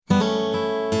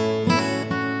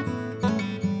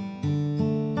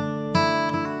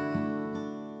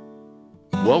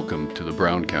Welcome to the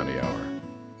Brown County Hour.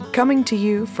 Coming to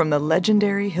you from the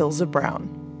legendary Hills of Brown,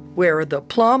 where the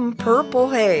plum purple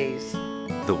haze,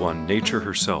 the one nature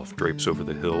herself drapes over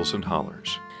the hills and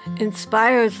hollers,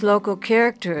 inspires local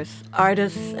characters,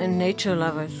 artists, and nature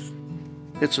lovers.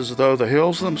 It's as though the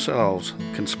hills themselves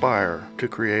conspire to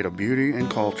create a beauty and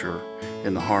culture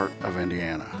in the heart of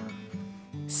Indiana.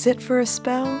 Sit for a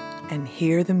spell and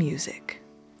hear the music.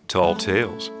 Tall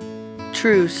tales,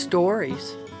 true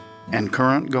stories, and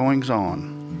current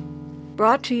goings-on.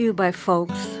 Brought to you by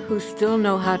folks who still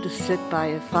know how to sit by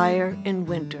a fire in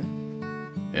winter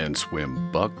and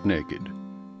swim buck naked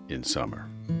in summer.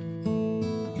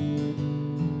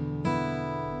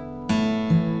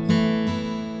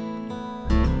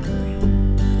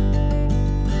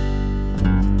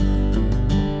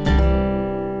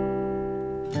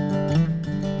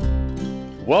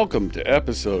 Welcome to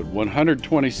episode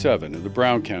 127 of the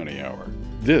Brown County Hour.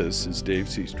 This is Dave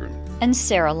Seastrom. And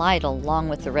Sarah Lytle, along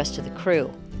with the rest of the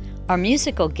crew. Our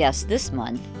musical guest this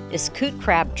month is Coot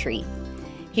Crabtree.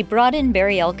 He brought in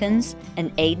Barry Elkins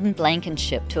and Aidan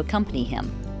Blankenship to accompany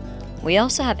him. We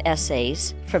also have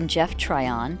essays from Jeff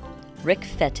Tryon, Rick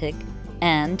Fettig,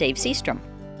 and Dave Seastrom.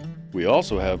 We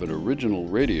also have an original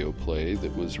radio play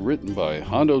that was written by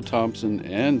Hondo Thompson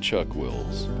and Chuck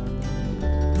Wills.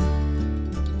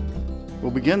 We'll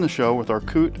begin the show with our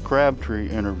Coot Crabtree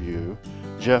interview.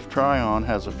 Jeff Tryon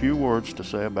has a few words to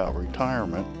say about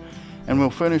retirement, and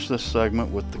we'll finish this segment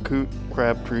with the Coot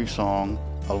Crabtree song,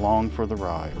 Along for the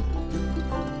Ride.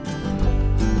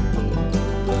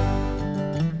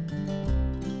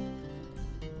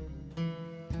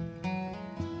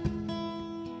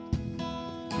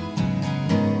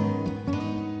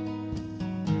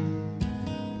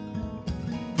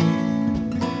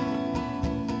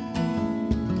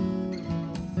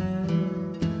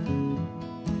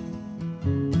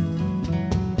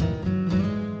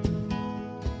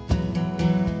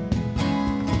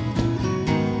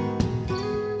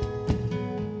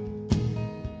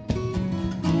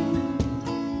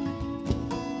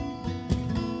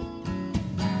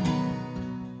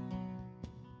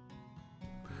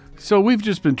 So we've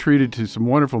just been treated to some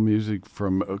wonderful music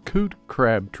from Coot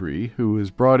Crabtree, who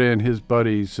has brought in his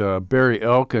buddies Barry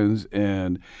Elkins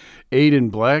and Aidan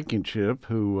Blankenship,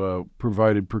 who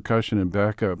provided percussion and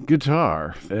backup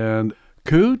guitar. And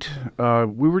Coot,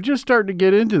 we were just starting to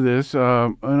get into this,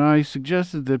 and I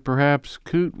suggested that perhaps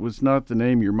Coot was not the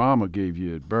name your mama gave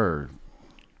you at birth.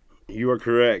 You are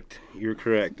correct. You're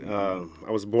correct. I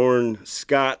was born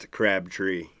Scott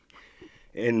Crabtree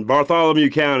in Bartholomew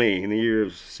County in the year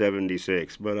of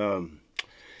 76. But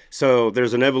so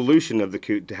there's an evolution of the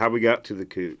Coot to how we got to the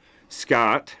Coot.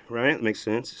 Scott, right? That makes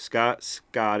sense. Scott,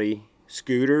 Scotty,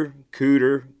 Scooter,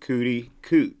 Cooter, Cootie,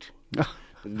 Coot.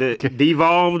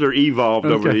 Devolved or evolved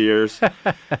over the years.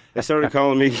 They started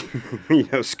calling me,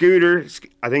 Scooter.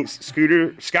 I think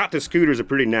Scott to Scooter is a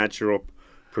pretty natural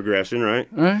progression, right?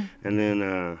 Right. And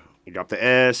then you drop the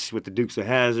S with the Dukes of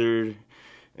Hazzard.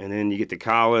 And then you get to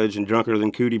college and Drunker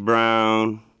Than Cootie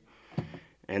Brown.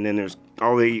 And then there's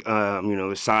all the,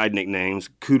 the side nicknames,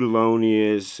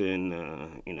 Cootalonius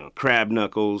and, Crab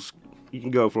Knuckles. You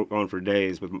can go on for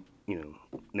days with,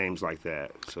 names like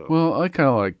that. So. Well, I kind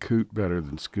of like Coot better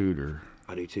than Scooter.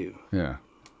 I do too. Yeah,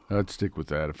 I'd stick with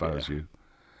that if I was you.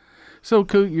 So,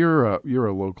 Coot, you're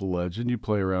a local legend. You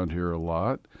play around here a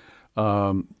lot.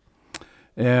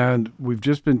 And we've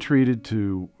just been treated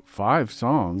to 5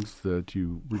 songs that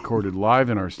you recorded live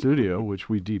in our studio, which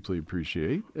we deeply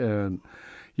appreciate. And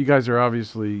you guys are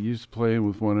obviously used to playing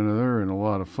with one another and a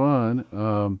lot of fun.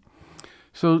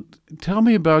 So tell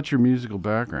me about your musical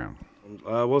background.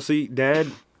 Well, see, Dad,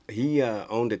 he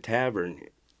owned a tavern.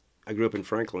 I grew up in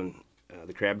Franklin,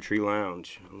 the Crabtree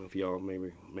Lounge. I don't know if y'all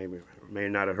may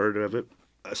not have heard of it.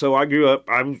 So I grew up,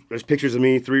 there's pictures of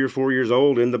me 3 or 4 years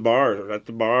old at the bar,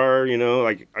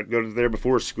 like I'd go there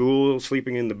before school,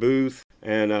 sleeping in the booth,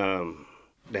 and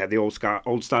they had the old style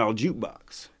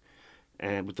jukebox,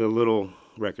 and with the little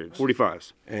records,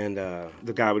 45s, and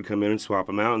the guy would come in and swap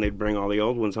them out, and they'd bring all the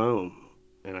old ones home,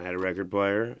 and I had a record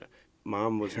player.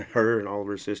 Mom her and all of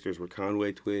her sisters were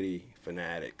Conway Twitty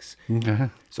fanatics.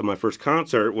 Okay. So my first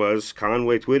concert was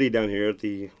Conway Twitty down here at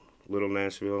the Little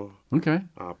Nashville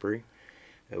Opry.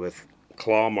 With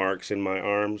claw marks in my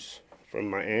arms from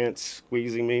my aunts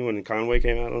squeezing me when Conway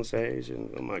came out on stage. And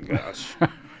oh my gosh.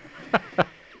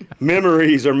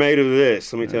 Memories are made of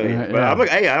this, let me tell you. But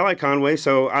I like Conway,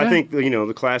 so I think,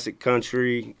 the classic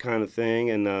country kind of thing.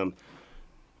 And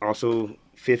also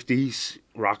 50s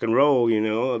rock and roll,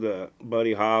 the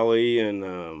Buddy Holly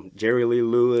and Jerry Lee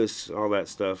Lewis, all that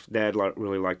stuff. Dad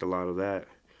really liked a lot of that.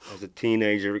 As a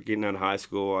teenager getting out of high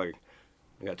school,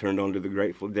 I got turned on to the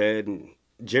Grateful Dead, and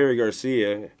Jerry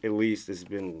Garcia, at least, has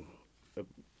been a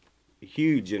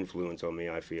huge influence on me,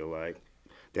 I feel like.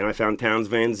 Then I found Townes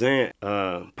Van Zandt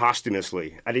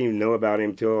posthumously. I didn't even know about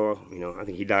him till, I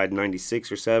think he died in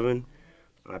 96 or 7.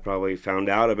 I probably found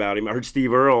out about him. I heard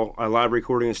Steve Earle, a live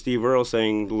recording of Steve Earle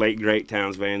saying late, great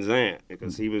Townes Van Zandt,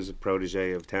 because he was a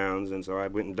protege of Townes, and so I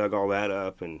went and dug all that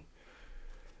up and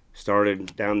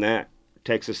started down that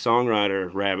Texas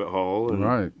songwriter rabbit hole. And,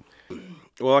 Right.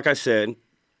 well, like I said,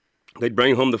 they'd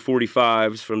bring home the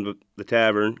 45s from the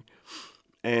tavern,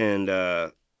 and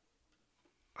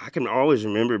I can always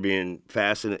remember being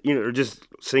fascinated, or just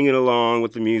singing along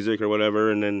with the music or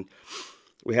whatever. And then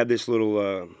we had this little,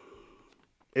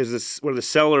 where the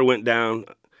cellar went down.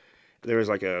 There was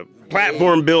like a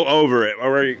platform built over it,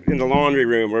 or in the laundry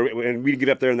room, and we'd get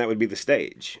up there, and that would be the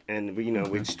stage. And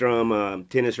we'd strum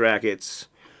tennis rackets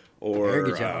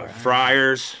or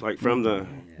Friars, like from the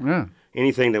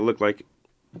anything that looked like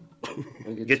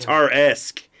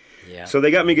guitar-esque. Yeah. So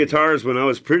they got me guitars when I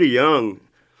was pretty young,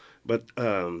 but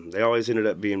they always ended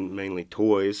up being mainly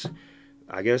toys.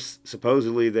 I guess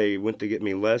supposedly they went to get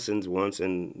me lessons once,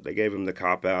 and they gave them the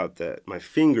cop-out that my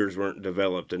fingers weren't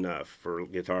developed enough for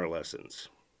guitar lessons.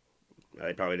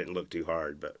 They probably didn't look too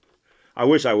hard, but I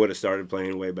wish I would have started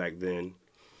playing way back then.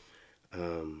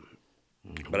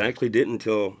 But I actually didn't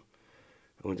until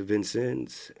I went to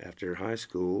Vincennes after high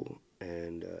school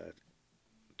and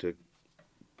took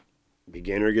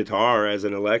beginner guitar as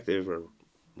an elective or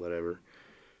whatever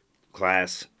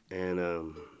class,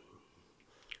 and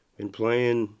been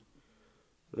playing.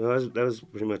 Well, that was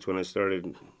pretty much when I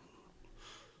started,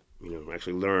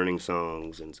 actually learning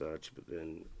songs and such. But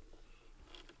then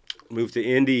moved to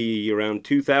Indy around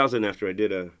 2000 after I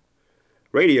did a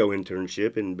radio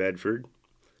internship in Bedford.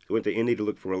 I went to Indy to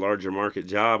look for a larger market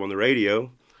job on the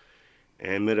radio,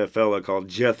 and met a fella called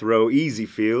Jethro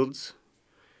Easyfields,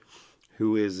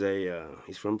 who is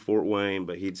he's from Fort Wayne,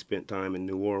 but he'd spent time in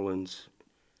New Orleans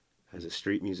as a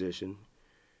street musician.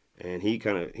 And he's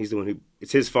the one who,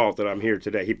 it's his fault that I'm here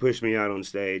today. He pushed me out on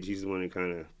stage. He's the one who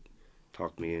kind of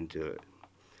talked me into it.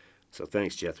 So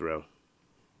thanks, Jethro.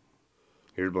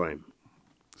 Here to blame.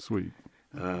 Sweet.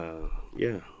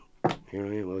 Yeah, here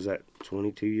I am. What was that,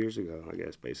 22 years ago, I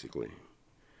guess, basically.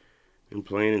 Been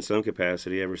playing in some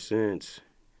capacity ever since.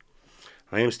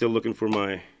 I am still looking for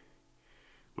my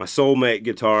soulmate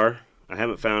guitar. I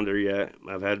haven't found her yet.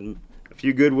 I've had a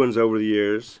few good ones over the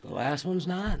years. The last one's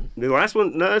not. The last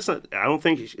one, no, it's not. I don't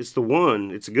think it's the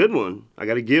one. It's a good one. I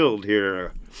got a Guild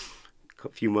here a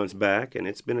few months back, and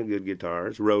it's been a good guitar.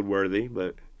 It's roadworthy,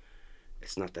 but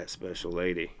it's not that special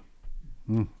lady.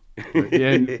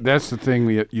 Yeah, that's the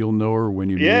thing. You'll know her when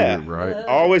you meet her, right?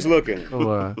 Always looking.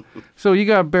 So you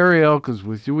got Barry Elkins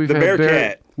with you. We've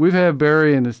had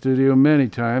Barry in the studio many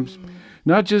times.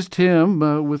 Not just him,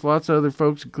 with lots of other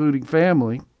folks, including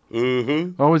family.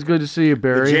 Mm-hmm. Always good to see you,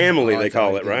 Barry. The Jamily, they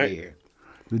call it, right?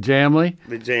 The Jamily?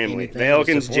 The Jamily. The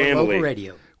Elkins Jamily.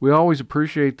 Radio. We always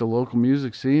appreciate the local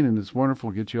music scene, and it's wonderful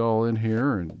to get you all in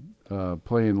here and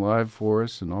playing live for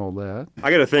us and all that.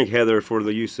 I got to thank Heather for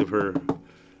the use of her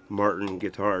Martin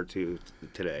guitar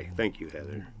today. Thank you,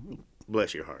 Heather.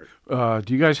 Bless your heart.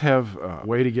 Do you guys have a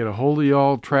way to get a hold of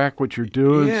y'all, track what you're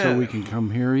doing so we can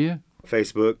come hear you?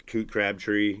 Facebook, Coot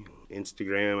Crabtree.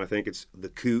 Instagram, I think it's The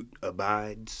Coot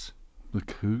Abides. The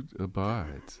Coot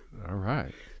Abides. All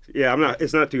right. Yeah,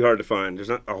 it's not too hard to find. There's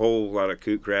not a whole lot of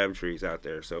Coot Crabtrees out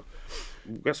there. So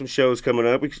we've got some shows coming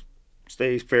up. We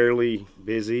stay fairly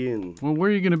busy. Well, where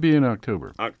are you going to be in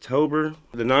October? October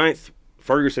the 9th,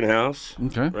 Ferguson House.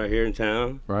 Okay. Right here in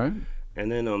town. Right.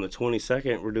 And then on the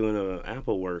 22nd, we're doing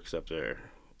Apple Works up there,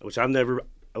 which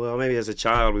maybe as a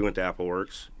child we went to Apple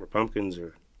Works, where pumpkins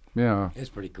are. Yeah. It's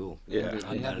pretty cool. Yeah.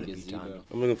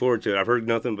 I'm looking forward to it. I've heard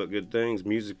nothing but good things,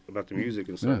 about the music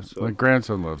and stuff. Yeah, so. my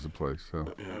grandson loves the place.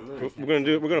 So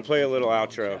we're gonna play a little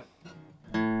outro.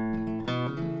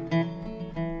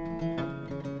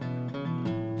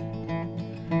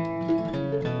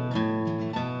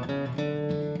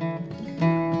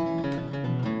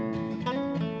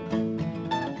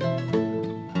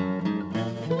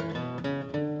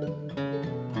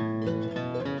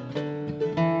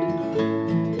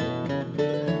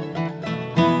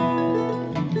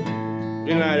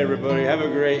 Good night, everybody. Have a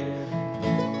great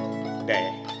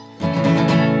day.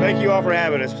 Thank you all for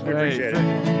having us. We appreciate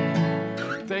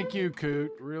it. Thank you,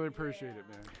 Coot. Really appreciate it,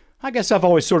 man. I guess I've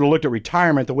always sort of looked at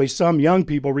retirement the way some young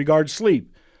people regard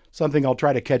sleep, something I'll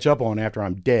try to catch up on after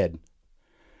I'm dead.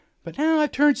 But now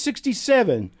I've turned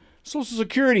 67. Social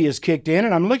Security has kicked in,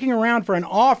 and I'm looking around for an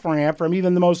off-ramp from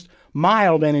even the most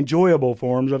mild and enjoyable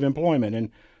forms of employment and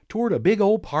toward a big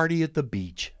old party at the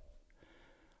beach.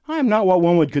 I am not what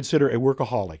one would consider a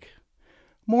workaholic.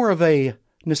 More of a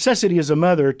necessity as a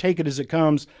mother, take it as it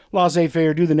comes,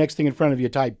 laissez-faire, do the next thing in front of you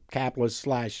type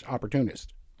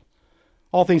capitalist/opportunist.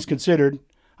 All things considered,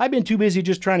 I've been too busy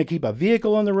just trying to keep a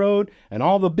vehicle on the road and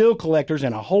all the bill collectors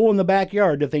and a hole in the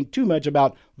backyard to think too much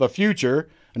about the future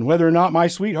and whether or not my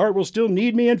sweetheart will still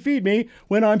need me and feed me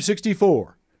when I'm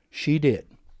 64. She did.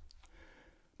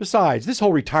 Besides, this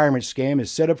whole retirement scam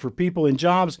is set up for people in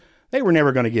jobs they were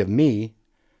never going to give me.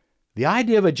 The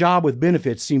idea of a job with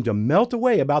benefits seemed to melt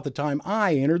away about the time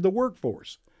I entered the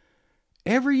workforce.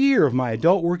 Every year of my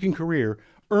adult working career,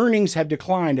 earnings have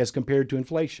declined as compared to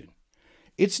inflation.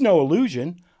 It's no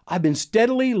illusion. I've been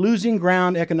steadily losing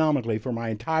ground economically for my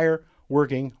entire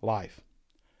working life.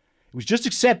 It was just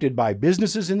accepted by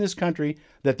businesses in this country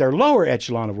that their lower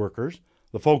echelon of workers,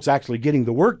 the folks actually getting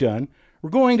the work done, were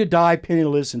going to die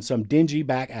penniless in some dingy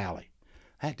back alley.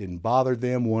 That didn't bother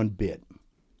them one bit.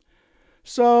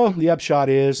 So the upshot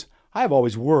is, I've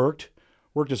always worked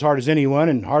as hard as anyone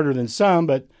and harder than some,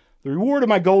 but the reward of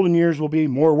my golden years will be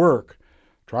more work,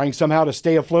 trying somehow to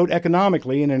stay afloat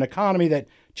economically in an economy that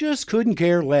just couldn't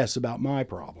care less about my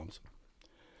problems.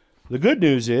 The good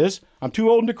news is, I'm too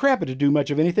old and decrepit to do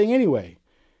much of anything anyway.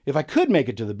 If I could make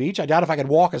it to the beach, I doubt if I could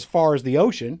walk as far as the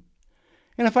ocean.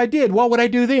 And if I did, what would I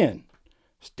do then?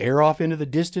 Stare off into the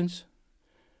distance?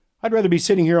 I'd rather be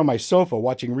sitting here on my sofa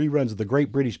watching reruns of the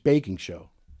Great British Baking Show.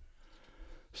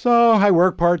 So I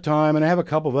work part-time and I have a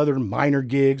couple of other minor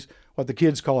gigs, what the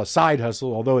kids call a side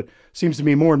hustle, although it seems to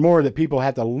me more and more that people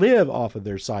have to live off of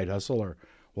their side hustle or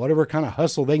whatever kind of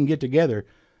hustle they can get together,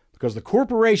 because the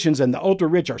corporations and the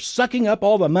ultra-rich are sucking up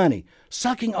all the money,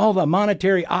 sucking all the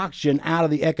monetary oxygen out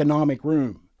of the economic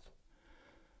room.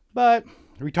 But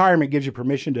retirement gives you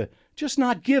permission to just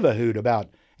not give a hoot about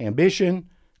ambition,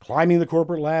 climbing the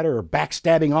corporate ladder, or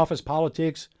backstabbing office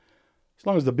politics. As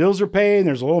long as the bills are paid and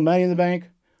there's a little money in the bank,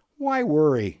 why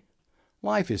worry?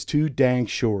 Life is too dang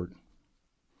short.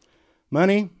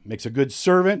 Money makes a good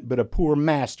servant, but a poor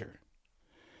master.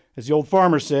 As the old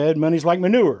farmer said, money's like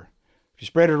manure. If you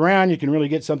spread it around, you can really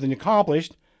get something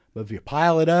accomplished, but if you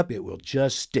pile it up, it will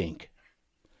just stink.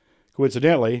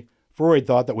 Coincidentally, Freud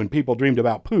thought that when people dreamed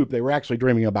about poop, they were actually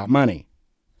dreaming about money.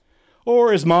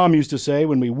 Or, as Mom used to say,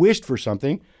 when we wished for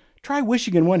something, try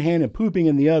wishing in one hand and pooping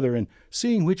in the other and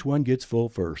seeing which one gets full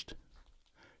first.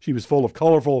 She was full of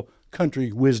colorful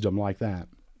country wisdom like that.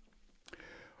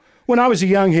 When I was a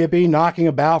young hippie, knocking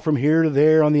about from here to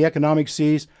there on the economic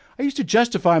seas, I used to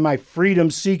justify my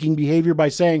freedom-seeking behavior by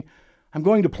saying, I'm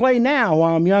going to play now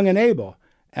while I'm young and able,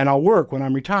 and I'll work when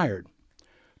I'm retired.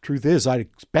 Truth is, I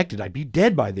expected I'd be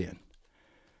dead by then.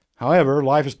 However,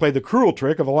 life has played the cruel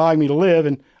trick of allowing me to live,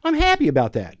 and I'm happy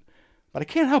about that. But I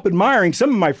can't help admiring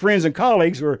some of my friends and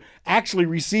colleagues who are actually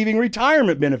receiving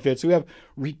retirement benefits, who have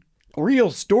real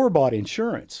store-bought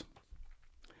insurance.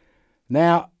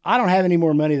 Now, I don't have any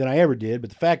more money than I ever did,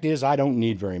 but the fact is I don't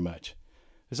need very much.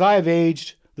 As I have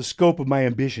aged, the scope of my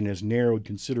ambition has narrowed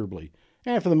considerably,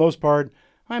 and for the most part,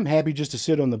 I'm happy just to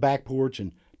sit on the back porch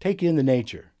and take in the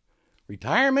nature.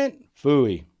 Retirement?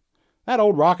 Phooey. That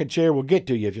old rocking chair will get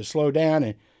to you if you slow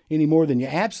down any more than you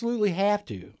absolutely have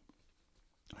to.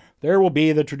 There will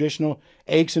be the traditional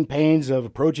aches and pains of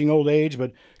approaching old age,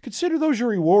 but consider those your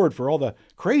reward for all the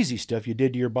crazy stuff you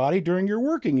did to your body during your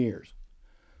working years.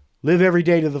 Live every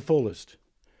day to the fullest.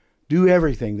 Do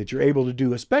everything that you're able to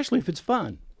do, especially if it's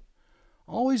fun.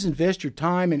 Always invest your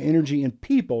time and energy in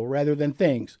people rather than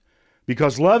things,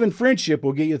 because love and friendship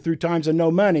will get you through times of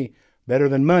no money better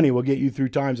than money will get you through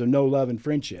times of no love and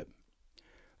friendship.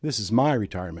 This is my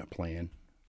retirement plan.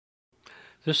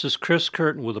 This is Chris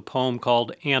Curtin with a poem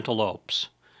called Antelopes.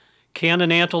 Can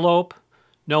an antelope?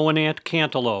 No, an ant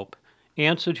cantaloupe.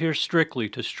 Ants adhere strictly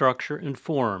to structure and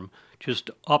form.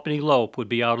 Just up and elope would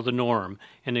be out of the norm,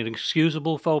 and an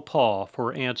excusable faux pas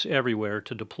for ants everywhere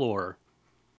to deplore.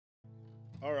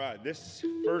 All right, this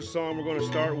first song we're going to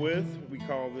start with, we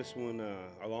call this one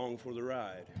Along for the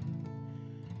Ride.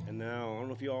 And now, I don't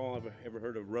know if you all have ever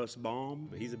heard of Russ Baum,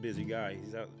 but he's a busy guy.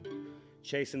 He's out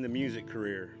chasing the music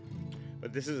career.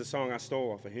 But this is a song I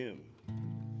stole off of him.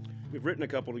 We've written a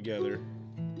couple together,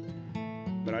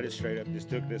 but I just straight up just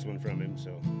took this one from him,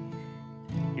 so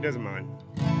he doesn't mind.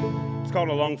 It's called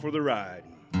Along for the Ride.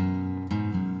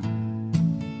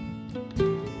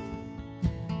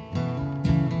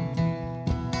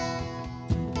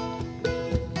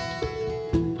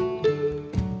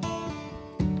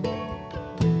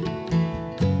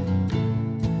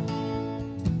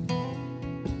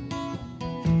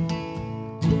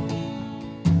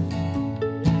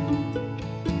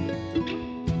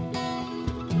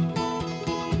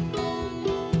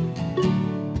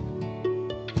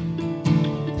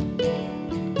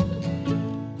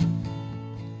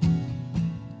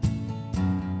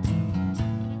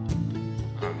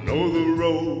 know the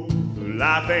road to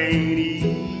life ain't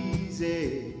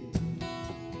easy,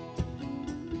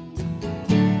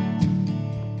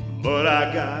 but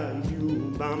I got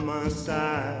you by my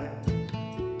side.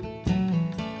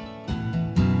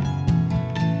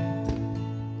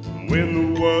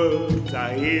 When the words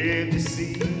I hear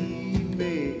deceive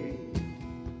me,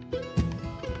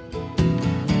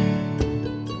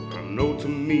 I know to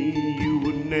me you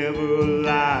would never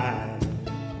lie.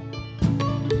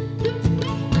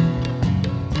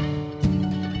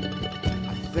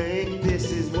 I think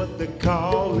this is what they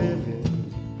call living.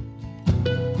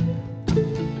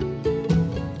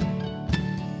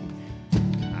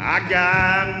 I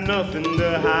got nothing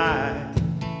to hide.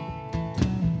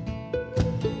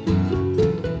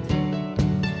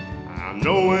 I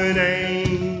know an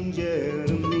angel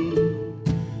to me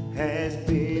has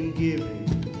been given.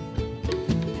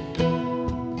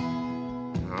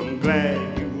 I'm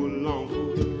glad you were along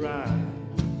for the ride.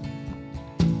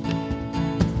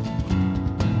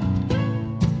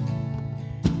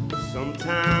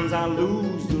 Sometimes I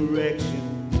lose direction,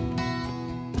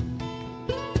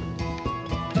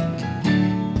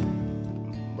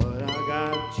 but I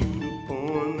got you to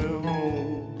point me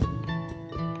home.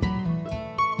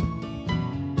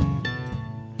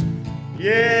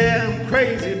 Yeah, I'm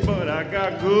crazy, but I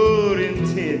got good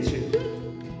intention.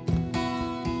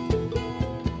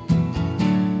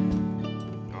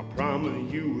 I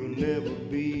promise you will never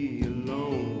be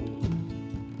alone.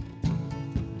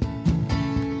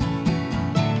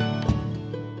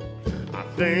 I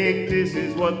think this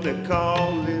is what they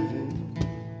call living.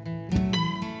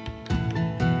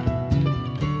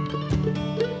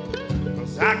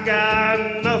 Cause I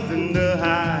got nothing to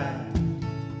hide.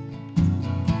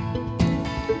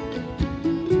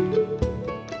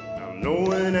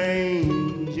 An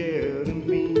angel to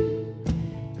me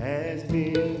has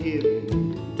been given.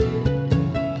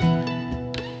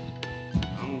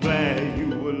 I'm glad you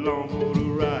were along for the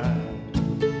ride.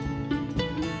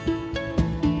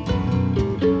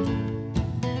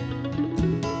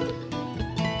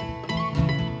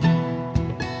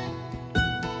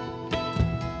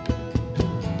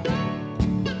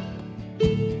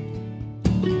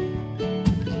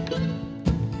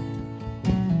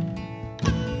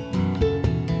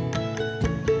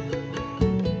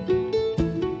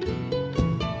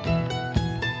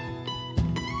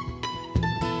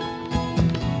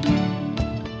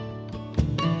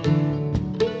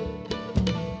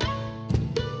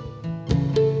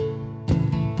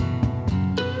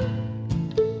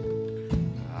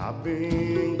 I've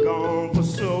been gone for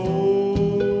so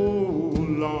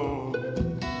long,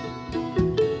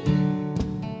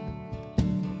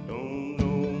 I don't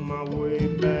know my way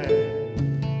back.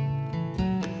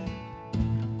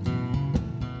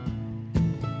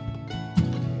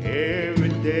 Every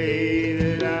day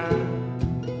that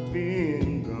I've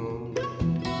been gone,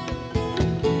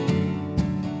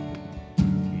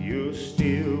 you're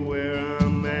still where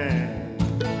I'm at.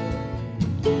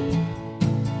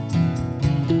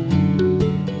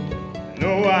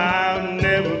 No, I've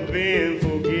never been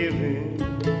forgiven,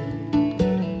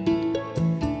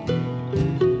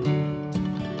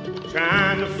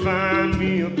 trying to find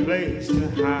me a place to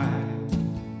hide.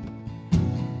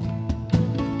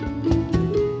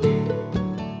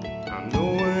 I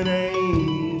know an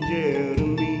angel to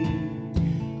me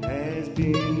has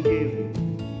been given.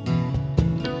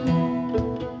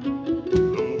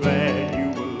 I'm glad you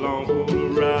were along for the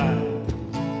ride.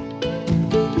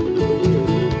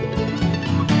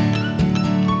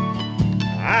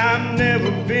 I've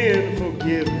never been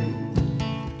forgiven,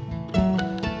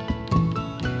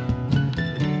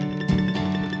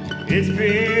 it's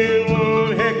been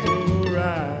one heck of a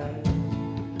ride.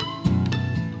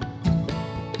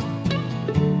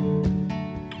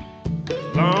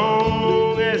 As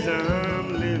long as I'm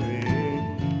living,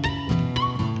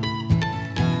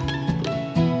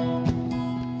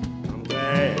 I'm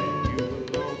glad you were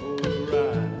along for the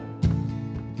ride.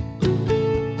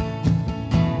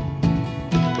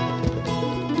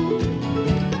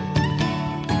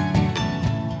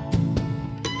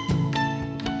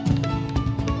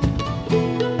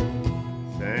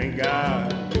 Thank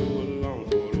God you were along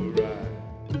for the ride.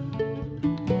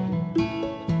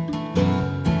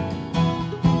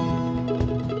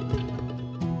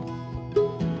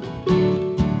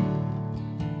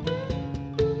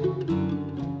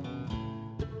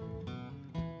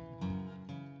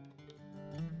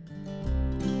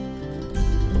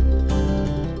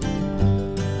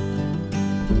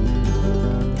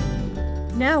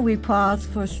 Now we pause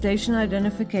for station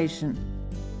identification.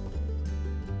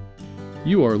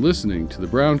 You are listening to the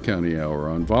Brown County Hour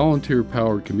on Volunteer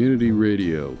Powered Community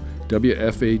Radio,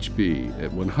 WFHB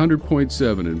at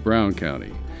 100.7 in Brown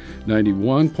County,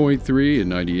 91.3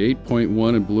 and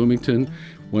 98.1 in Bloomington,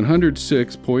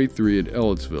 106.3 in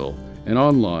Ellettsville, and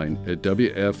online at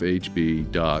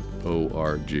WFHB.org.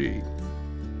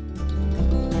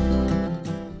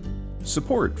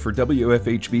 Support for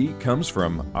WFHB comes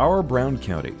from Our Brown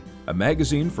County, a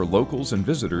magazine for locals and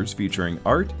visitors featuring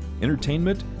art,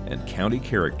 entertainment, and county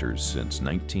characters since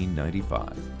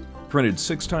 1995. Printed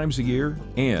 6 times a year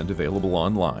and available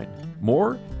online.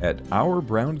 More at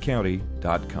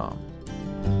ourbrowncounty.com.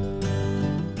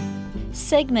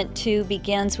 Segment 2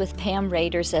 begins with Pam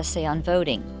Rader's essay on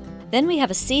voting. Then we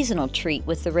have a seasonal treat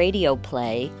with the radio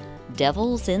play,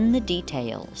 Devil's in the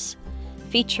Details,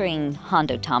 featuring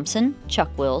Hondo Thompson,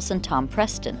 Chuck Wills, and Tom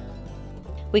Preston.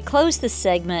 We close the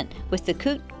segment with the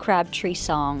Coot Crabtree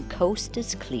song, Coast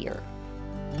is Clear.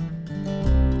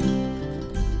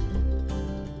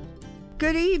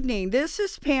 Good evening. This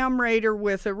is Pam Rader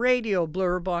with a radio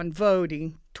blurb on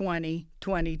voting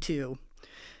 2022.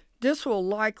 This will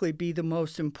likely be the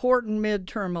most important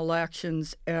midterm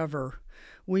elections ever.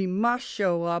 We must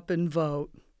show up and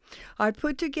vote. I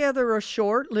put together a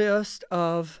short list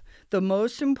of the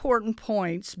most important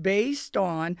points based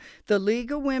on the League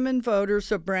of Women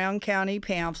Voters of Brown County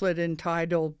pamphlet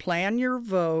entitled Plan Your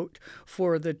Vote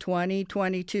for the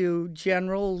 2022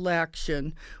 General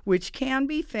Election, which can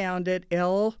be found at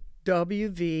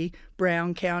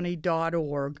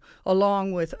lwvbrowncounty.org,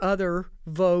 along with other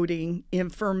voting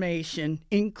information,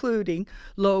 including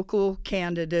local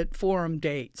candidate forum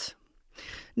dates.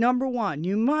 Number 1,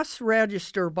 you must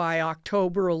register by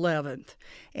October 11th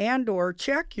and or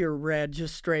check your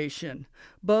registration.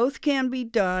 Both can be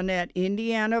done at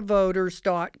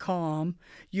indianavoters.com,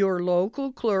 your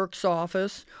local clerk's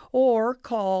office, or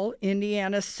call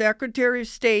Indiana Secretary of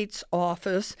State's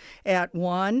office at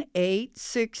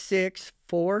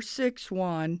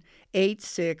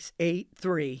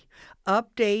 1-866-461-8683.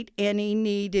 Update any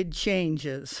needed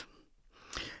changes.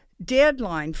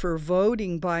 Deadline for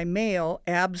voting by mail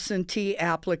absentee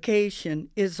application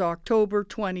is October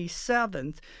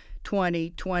 27th,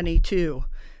 2022,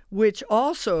 which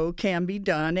also can be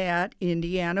done at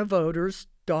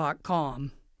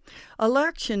indianavoters.com.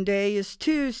 Election Day is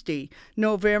Tuesday,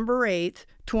 November 8th,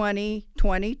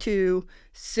 2022,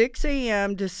 6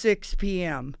 a.m. to 6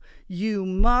 p.m. You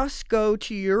must go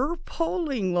to your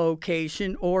polling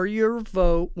location or your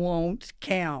vote won't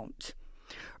count.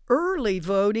 Early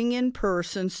voting in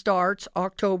person starts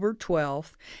October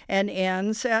 12th and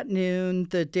ends at noon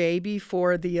the day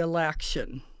before the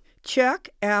election.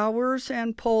 Check hours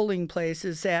and polling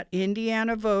places at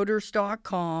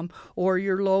indianavoters.com or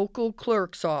your local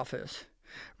clerk's office.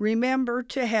 Remember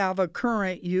to have a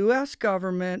current U.S.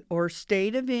 government or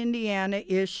state of Indiana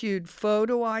issued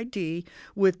photo ID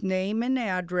with name and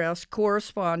address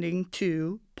corresponding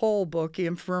to poll book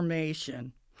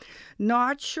information.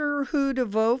 Not sure who to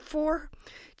vote for?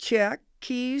 Check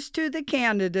Keys to the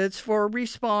Candidates for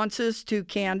responses to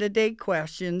candidate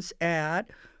questions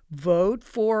at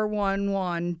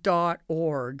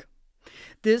vote411.org.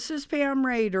 This is Pam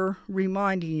Rader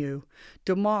reminding you,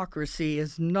 democracy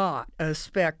is not a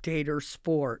spectator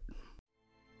sport.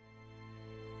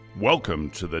 Welcome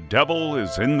to The Devil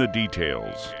is in the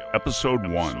Details, Episode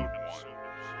 1.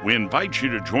 We invite you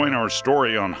to join our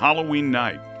story on Halloween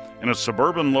night in a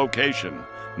suburban location,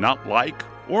 not like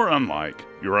or unlike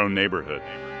your own neighborhood.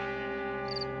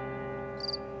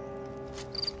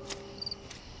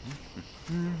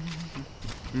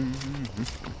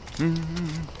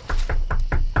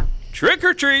 Trick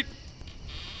or treat!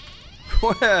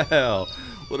 Well,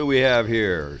 what do we have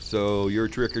here? So you're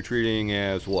trick-or-treating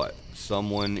as what?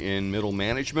 Someone in middle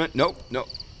management? Nope.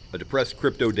 A depressed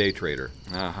crypto day trader.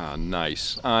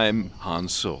 Nice. I'm Han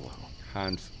Solo.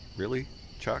 Really,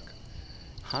 Chuck?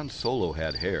 Han Solo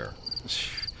had hair.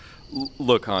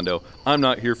 Look, Hondo, I'm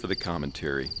not here for the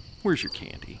commentary. Where's your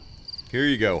candy? Here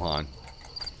you go, Han.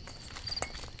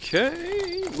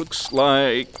 Okay, looks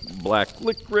like black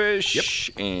licorice,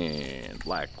 and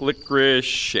black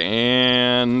licorice,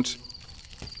 and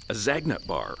a Zagnut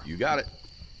bar. You got it.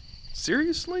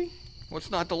 Seriously?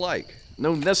 What's not to like?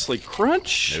 No Nestle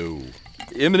Crunch? No.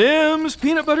 M&M's,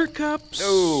 peanut butter cups?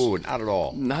 No, not at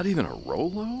all. Not even a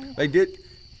Rolo? I did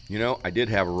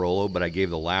have a Rolo, but I gave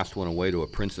the last one away to a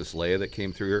Princess Leia that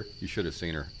came through here. You should have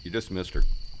seen her. You just missed her.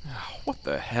 What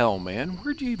the hell, man?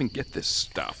 Where'd you even get this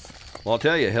stuff? Well, I'll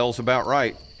tell you, hell's about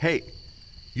right. Hey,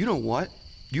 you know what?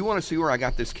 You want to see where I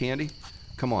got this candy?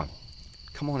 Come on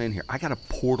in here. I got a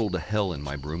portal to hell in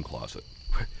my broom closet.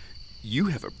 You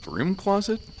have a broom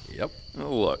closet? Yep.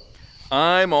 Oh, look,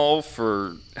 I'm all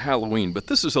for Halloween, but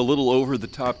this is a little over the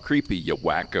top creepy, you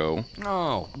wacko.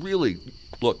 Oh, really?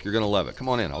 Look, you're going to love it. Come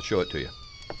on in. I'll show it to you.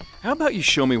 How about you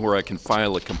show me where I can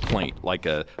file a complaint, like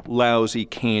a lousy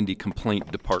candy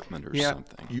complaint department or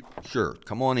something? Sure.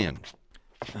 Come on in.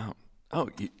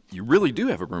 You really do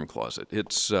have a broom closet.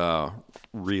 It's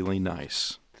really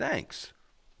nice. Thanks.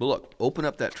 But look, open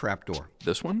up that trap door.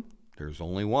 This one? There's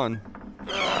only one.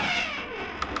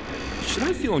 Should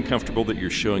I feel uncomfortable that you're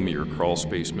showing me your crawl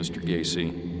space, Mr.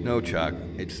 Gacy? No, Chuck.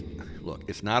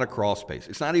 It's not a crawl space.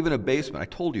 It's not even a basement. I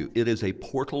told you, it is a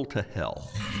portal to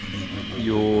hell.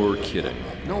 You're kidding.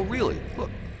 No, really. Look,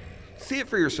 see it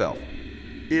for yourself.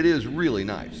 It is really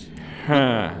nice.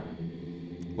 Huh.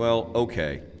 Well,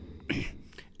 okay.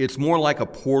 It's more like a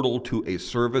portal to a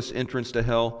service entrance to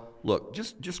hell. Look,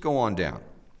 just go on down.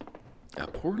 A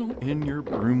portal in your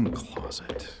broom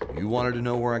closet. You wanted to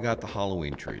know where I got the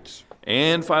Halloween treats.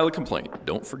 And file a complaint.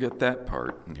 Don't forget that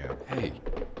part. Yeah. Hey,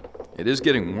 it is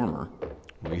getting warmer.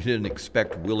 Well, you didn't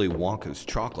expect Willy Wonka's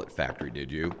chocolate factory,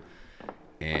 did you?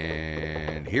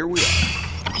 And here we are.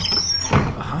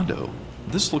 Hondo,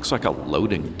 this looks like a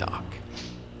loading dock.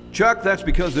 Chuck, that's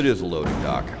because it is a loading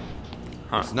dock.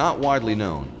 It's not widely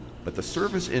known, but the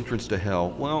service entrance to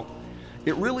hell, well,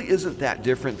 it really isn't that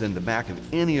different than the back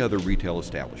of any other retail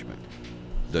establishment.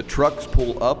 The trucks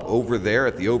pull up over there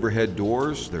at the overhead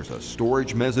doors. There's a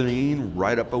storage mezzanine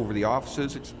right up over the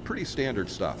offices. It's pretty standard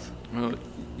stuff. Well,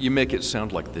 you make it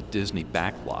sound like the Disney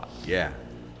backlot. Yeah,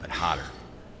 but hotter.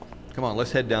 Come on,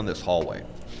 let's head down this hallway.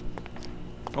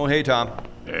 Oh, hey, Tom.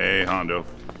 Hey, Hondo.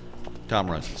 Tom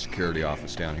runs the security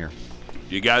office down here.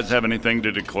 Do you guys have anything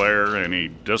to declare? Any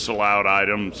disallowed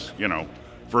items? You know,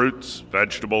 fruits,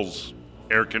 vegetables,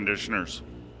 air conditioners?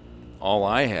 All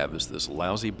I have is this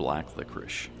lousy black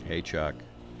licorice. Hey, Chuck,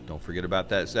 don't forget about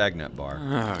that Zagnut bar.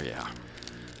 Oh, yeah.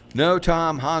 No,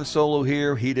 Tom, Han Solo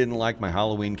here. He didn't like my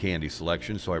Halloween candy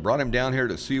selection, so I brought him down here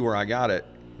to see where I got it.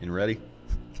 And ready?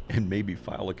 And maybe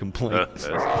file a complaint.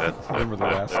 Remember the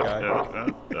last guy?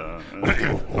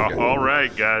 Okay. All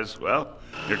right, guys. Well,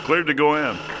 you're cleared to go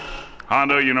in.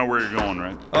 Hondo, you know where you're going,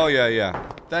 right? Oh, yeah.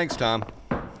 Thanks, Tom.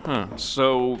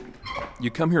 So, you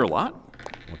come here a lot?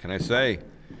 What can I say?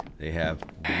 They have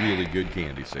really good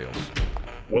candy sales.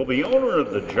 Will the owner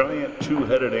of the giant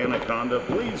two-headed anaconda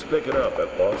please pick it up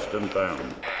at Lost and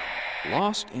Found?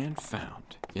 Lost and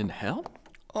Found? In hell?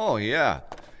 Oh, yeah.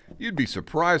 You'd be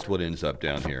surprised what ends up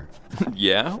down here.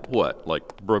 Yeah? What?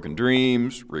 Like broken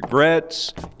dreams,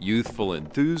 regrets, youthful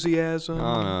enthusiasm?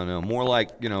 No. More like,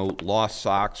 lost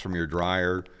socks from your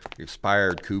dryer,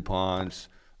 expired coupons,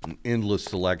 an endless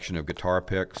selection of guitar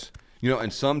picks,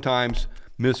 and sometimes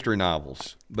mystery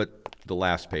novels, but the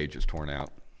last page is torn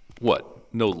out.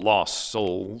 What? No lost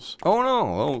souls? Oh,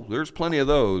 no. there's plenty of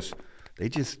those. They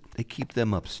keep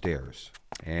them upstairs.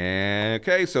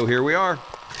 Okay, so here we are.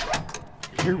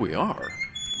 Here we are?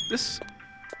 This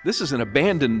is an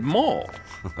abandoned mall.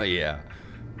 Yeah,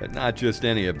 but not just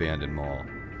any abandoned mall.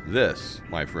 This,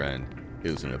 my friend,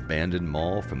 is an abandoned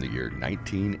mall from the year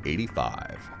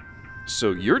 1985.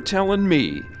 So you're telling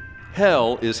me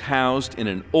hell is housed in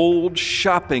an old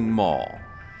shopping mall?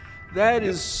 That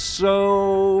is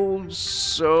so...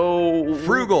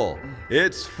 Frugal.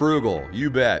 It's frugal, you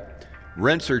bet.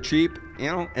 Rents are cheap,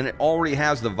 and it already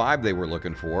has the vibe they were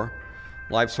looking for.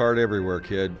 Life's hard everywhere,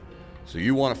 kid. So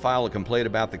you want to file a complaint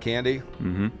about the candy?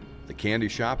 Mm-hmm. The candy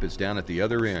shop is down at the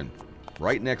other end,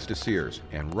 right next to Sears,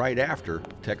 and right after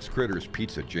Tex Critter's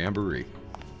Pizza Jamboree.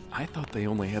 I thought they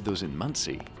only had those in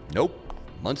Muncie. Nope.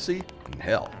 Muncie and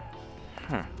hell.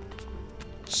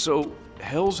 So,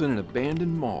 hell's in an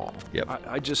abandoned mall. Yep.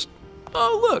 I just...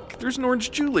 Oh, look, there's an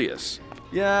Orange Julius.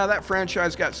 Yeah, that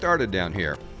franchise got started down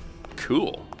here.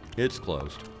 Cool. It's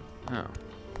closed. Oh.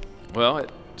 Well, it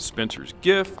Spencer's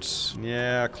Gifts.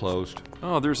 Yeah, closed.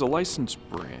 Oh, there's a licensed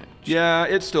branch. Yeah,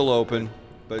 it's still open,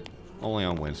 but only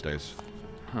on Wednesdays.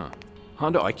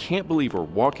 Hondo, I can't believe we're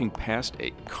walking past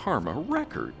a Karma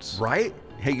Records. Right?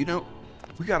 Hey,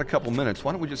 we got a couple minutes.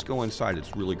 Why don't we just go inside?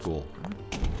 It's really cool.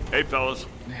 Hey, fellas.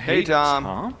 Hey,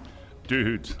 Tom.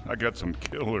 Dudes, I got some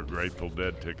killer Grateful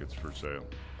Dead tickets for sale.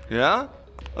 Yeah?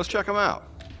 Let's check them out.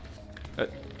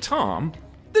 Tom,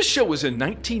 this show was in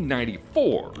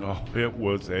 1994. Oh, it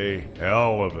was a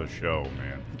hell of a show,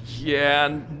 man.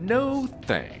 Yeah, no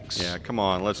thanks. Yeah, come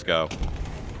on, let's go.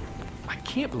 I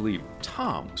can't believe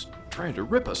Tom's trying to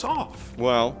rip us off.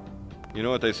 Well, you know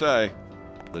what they say.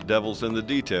 The devil's in the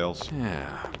details.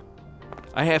 Yeah.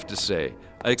 I have to say,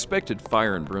 I expected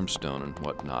fire and brimstone and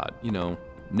whatnot.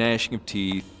 Gnashing of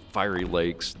teeth, fiery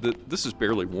lakes. This is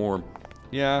barely warm.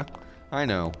 Yeah, I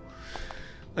know.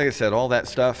 Like I said, all that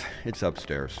stuff, it's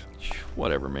upstairs.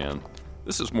 Whatever, man.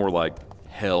 This is more like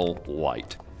Hell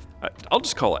Light. I'll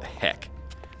just call it heck.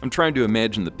 I'm trying to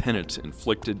imagine the penance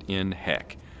inflicted in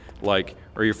heck. Like,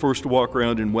 are you forced to walk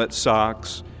around in wet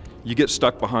socks? You get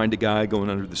stuck behind a guy going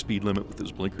under the speed limit with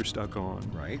his blinker stuck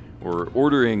on. Right. Or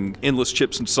ordering endless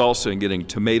chips and salsa and getting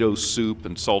tomato soup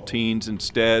and saltines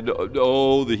instead.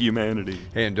 Oh, the humanity.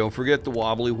 Hey, and don't forget the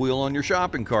wobbly wheel on your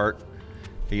shopping cart.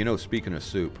 Hey, you know, speaking of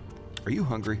soup, are you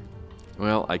hungry?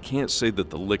 Well, I can't say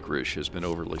that the licorice has been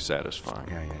overly satisfying.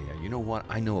 Yeah. You know what?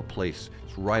 I know a place.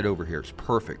 It's right over here. It's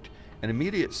perfect. And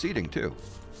immediate seating, too.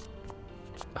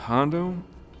 Hondo,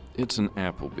 it's an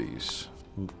Applebee's.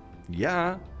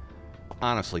 Yeah.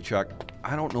 Honestly, Chuck,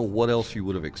 I don't know what else you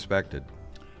would have expected.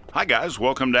 Hi, guys.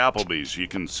 Welcome to Applebee's. You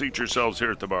can seat yourselves here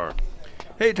at the bar.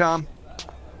 Hey, Tom.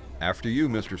 After you,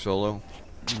 Mr. Solo.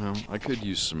 Well, I could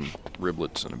use some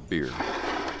riblets and a beer.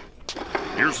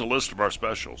 Here's a list of our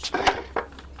specials.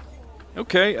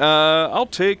 Okay, I'll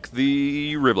take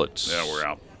the riblets. Yeah, we're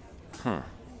out. Huh.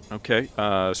 Okay,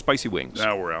 spicy wings.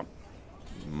 Now we're out.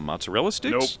 Mozzarella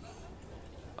sticks? Nope.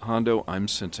 Hondo, I'm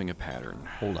sensing a pattern.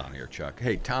 Hold on here, Chuck.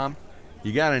 Hey, Tom,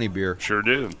 you got any beer? Sure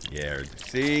do. Yeah,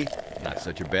 see? Not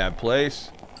such a bad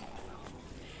place.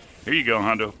 Here you go,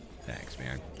 Hondo. Thanks,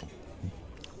 man.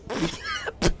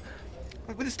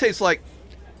 This tastes like,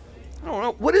 I don't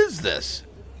know, what is this?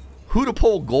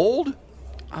 Hootapole Gold?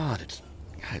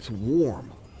 It's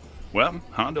warm. Well,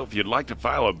 Hondo, if you'd like to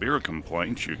file a beer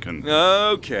complaint, you can...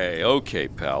 Okay,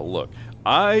 pal. Look,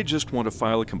 I just want to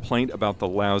file a complaint about the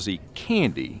lousy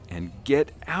candy and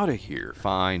get out of here.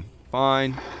 Fine.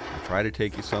 I'll try to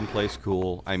take you someplace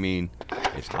cool. I mean,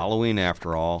 it's Halloween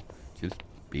after all. Just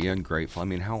be ungrateful. I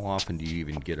mean, how often do you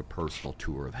even get a personal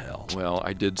tour of hell? Well,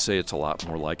 I did say it's a lot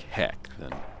more like heck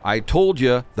than... I told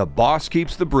you, the boss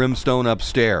keeps the brimstone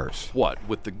upstairs. What,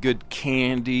 with the good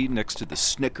candy next to the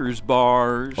Snickers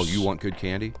bars? Oh, you want good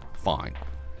candy? Fine.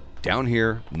 Down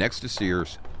here, next to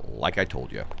Sears, like I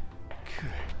told you.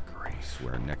 Good grief. I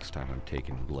swear next time I'm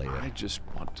taking Leia. I just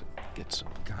want to get some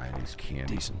these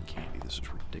candy. Decent candy. This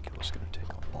is ridiculous. Going to take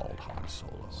a bald Han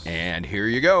Solo. And here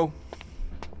you go.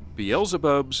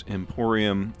 Beelzebub's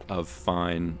Emporium of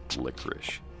Fine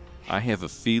Licorice. I have a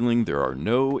feeling there are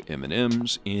no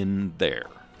M&Ms in there.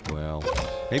 Well,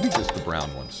 maybe just the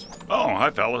brown ones. Oh, hi,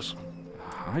 fellas.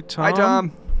 Hi, Tom. Hi,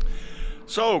 Tom.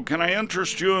 So, can I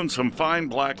interest you in some fine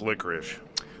black licorice?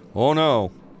 Oh,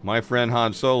 no. My friend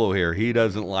Han Solo here, he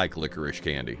doesn't like licorice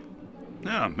candy.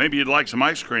 Yeah, maybe you'd like some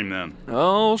ice cream then.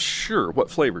 Oh, sure. What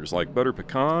flavors? Like butter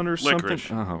pecan or licorice.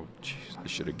 Something? Oh, jeez, I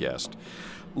should have guessed.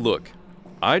 Look,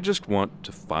 I just want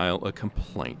to file a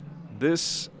complaint.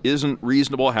 This isn't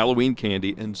reasonable Halloween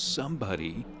candy, and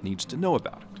somebody needs to know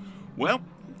about it. Well,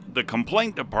 the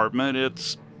complaint department,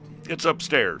 it's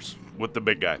upstairs with the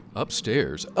big guy.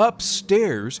 Upstairs?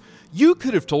 Upstairs? You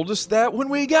could have told us that when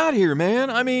we got here,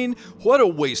 man. I mean, what a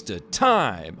waste of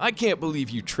time. I can't believe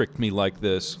you tricked me like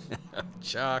this.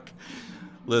 Chuck,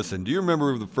 listen, do you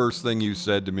remember the first thing you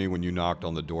said to me when you knocked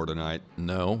on the door tonight?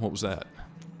 No, what was that?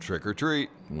 Trick or treat.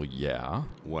 Well, yeah.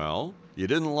 Well, you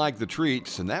didn't like the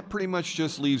treats, and that pretty much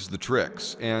just leaves the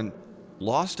tricks. And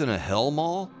lost in a hell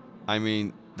mall? I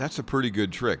mean, that's a pretty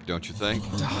good trick, don't you think?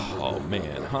 Oh,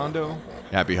 man. Hondo?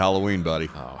 Happy Halloween, buddy.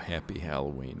 Oh, happy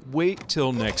Halloween. Wait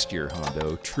till next year,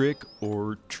 Hondo. Trick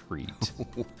or treat.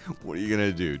 What are you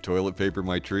going to do, toilet paper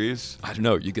my trees? I don't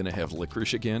know. You going to have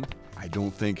licorice again? I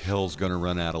don't think hell's going to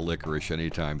run out of licorice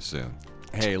anytime soon.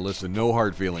 Hey, listen, no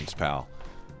hard feelings, pal.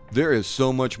 There is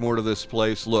so much more to this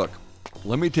place. Look,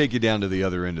 let me take you down to the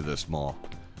other end of this mall.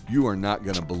 You are not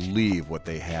going to believe what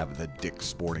they have at the Dick's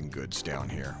Sporting Goods down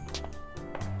here.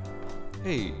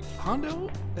 Hey, Hondo,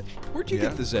 where'd you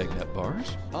get the Zagnut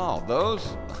bars? Oh,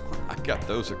 those? I got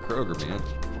those at Kroger, man.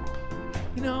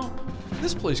 You know,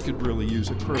 this place could really use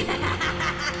a Kroger.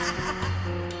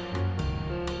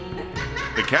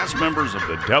 The cast members of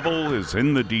The Devil is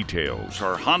in the Details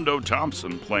are Hondo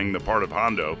Thompson playing the part of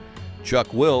Hondo,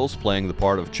 Chuck Wills playing the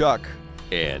part of Chuck,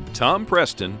 and Tom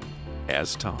Preston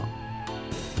as Tom.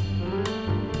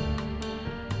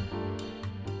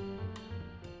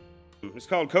 It's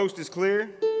called Coast is Clear,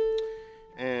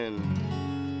 and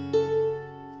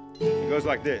it goes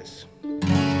like this.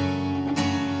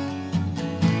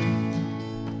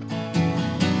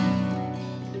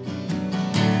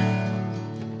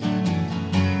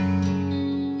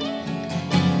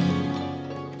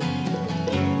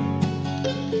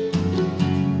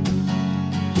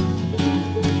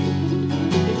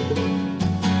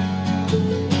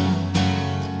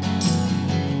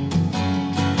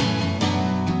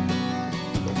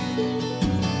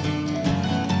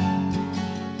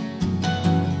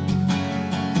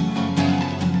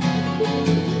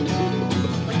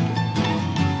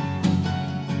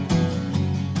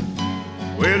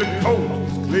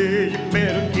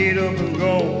 up and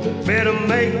go. Better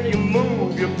make your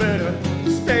move, you better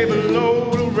stay below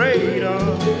the radar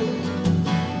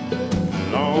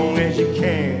as long as you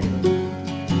can.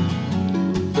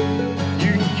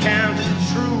 You can count your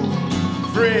true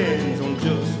friends on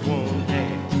just one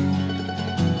hand.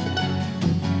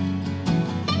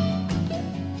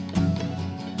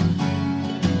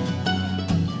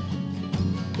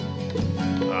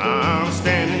 I'm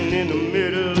standing in the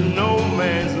middle of no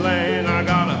man's land. I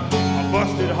got a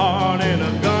busted heart and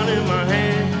a gun in my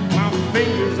hand. My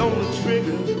fingers on the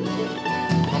trigger,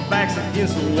 my back's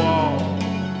against the wall.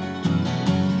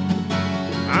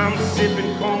 I'm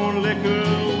sipping corn liquor,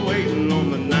 waiting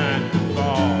on the night to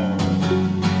fall.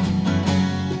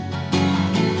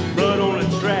 Blood on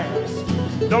the tracks,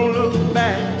 don't look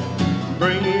back,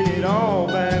 bringing it all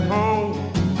back home.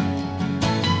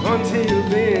 Until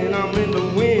then, I'm in the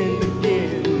wind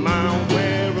again, my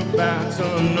whereabouts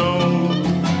unknown.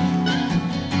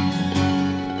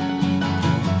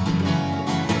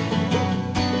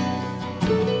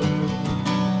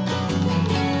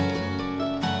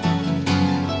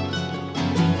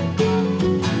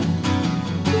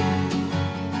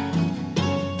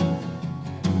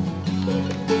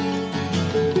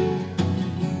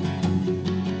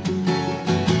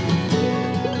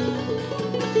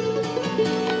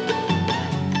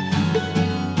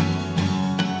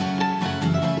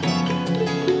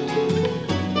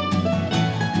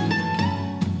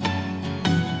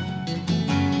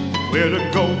 Where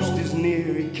the ghost is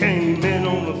near, he came in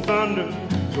on the thunder.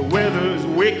 The weather is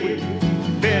wicked,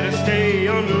 better stay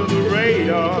under the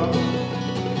radar,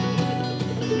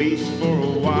 at least for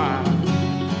a while.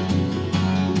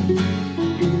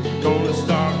 You're gonna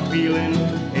start feeling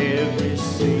every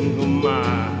single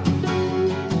mile.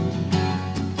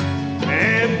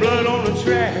 And blood on the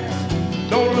tracks,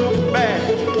 don't look back,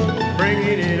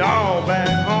 bringing it all back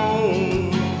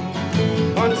home.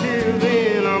 Until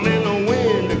then, I'm in the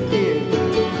wind again,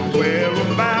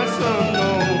 whereabouts unknown.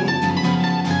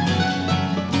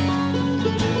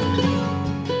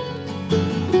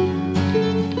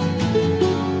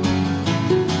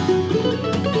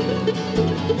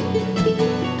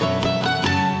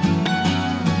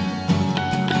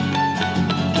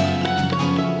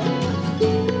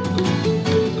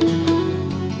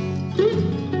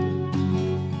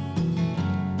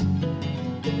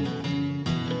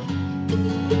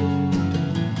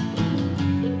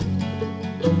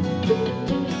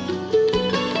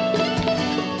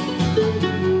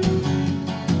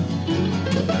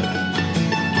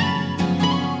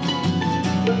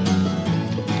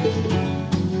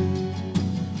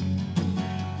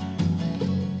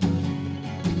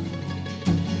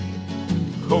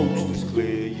 Coast is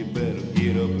clear, you better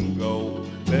get up and go.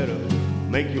 Better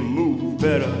make your move,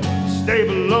 better stay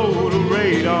below the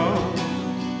radar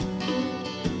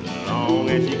as long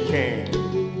as you can.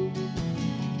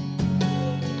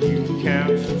 You count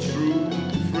your true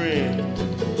friends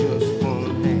with just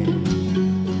one hand.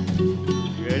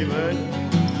 You ready, bud?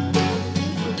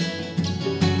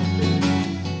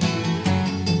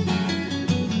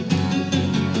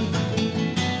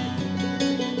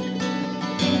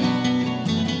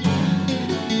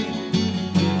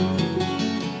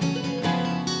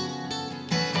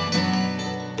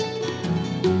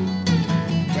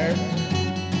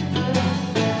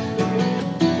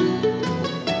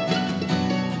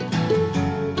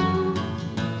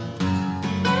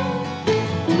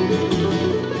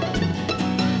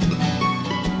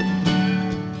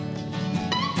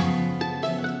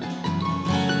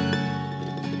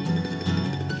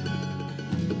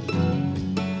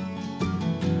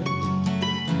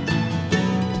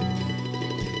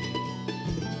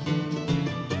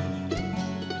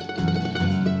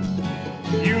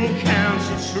 You can count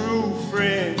your true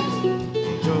friends on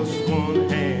just one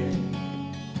hand.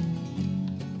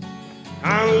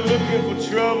 I'm looking for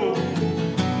trouble,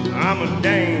 I'm a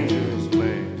dangerous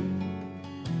man.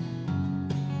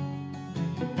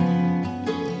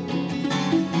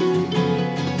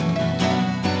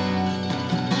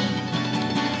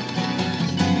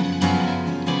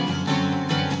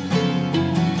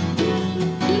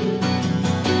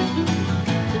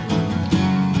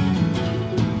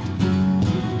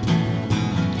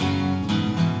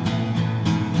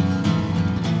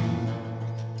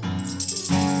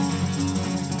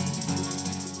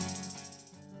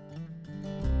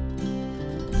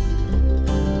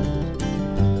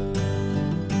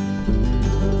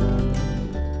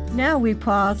 Now we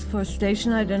pause for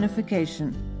station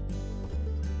identification.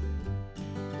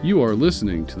 You are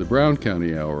listening to the Brown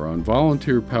County Hour on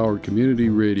Volunteer Powered Community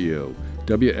Radio,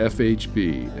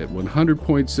 WFHB at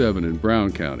 100.7 in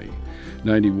Brown County,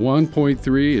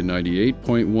 91.3 and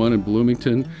 98.1 in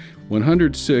Bloomington,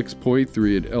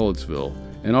 106.3 at Ellettsville,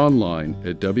 and online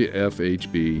at WFHB.org.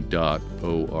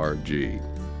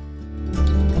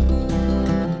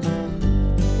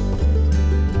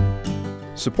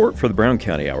 Support for the Brown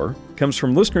County Hour comes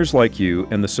from listeners like you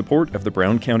and the support of the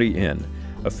Brown County Inn,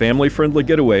 a family-friendly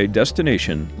getaway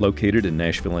destination located in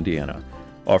Nashville, Indiana,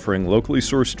 offering locally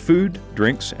sourced food,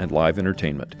 drinks, and live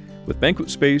entertainment, with banquet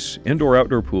space,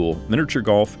 indoor-outdoor pool, miniature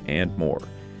golf, and more.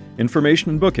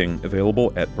 Information and booking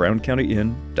available at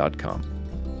browncountyin.com.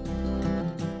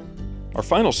 Our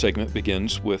final segment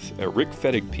begins with a Rick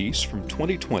Fettig piece from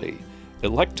 2020,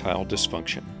 Electile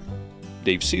Dysfunction.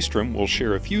 Dave Seastrom will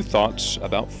share a few thoughts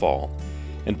about fall,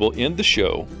 and we'll end the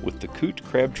show with the Coot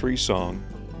Crabtree song,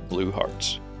 Blue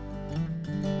Hearts.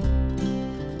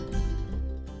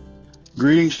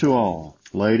 Greetings to all,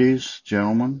 ladies,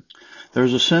 gentlemen.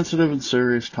 There's a sensitive and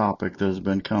serious topic that has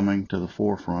been coming to the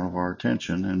forefront of our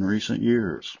attention in recent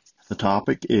years. The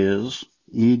topic is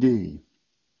ED.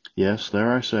 Yes,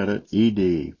 there I said it,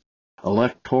 ED.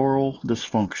 Electoral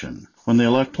dysfunction. When the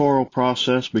electoral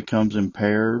process becomes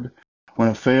impaired, when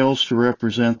it fails to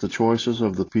represent the choices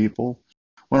of the people,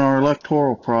 when our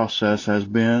electoral process has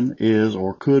been, is,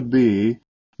 or could be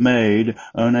made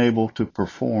unable to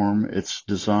perform its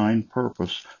designed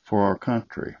purpose for our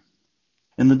country.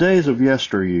 In the days of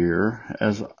yesteryear,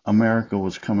 as America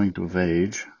was coming of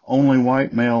age, only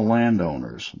white male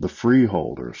landowners, the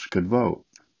freeholders, could vote.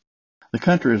 The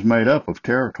country is made up of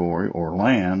territory or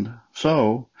land,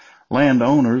 so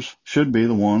landowners should be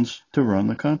the ones to run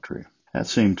the country. That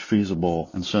seemed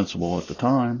feasible and sensible at the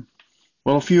time.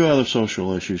 Well, a few other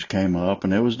social issues came up,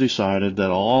 and it was decided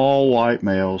that all white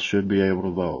males should be able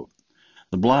to vote.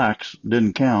 The blacks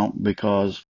didn't count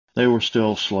because they were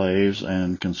still slaves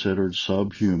and considered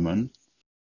subhuman,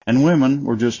 and women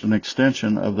were just an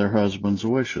extension of their husbands'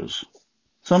 wishes.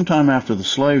 Sometime after the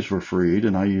slaves were freed,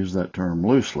 and I use that term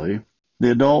loosely, the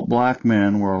adult black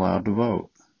men were allowed to vote.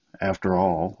 After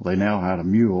all, they now had a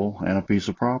mule and a piece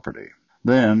of property.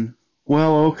 Then,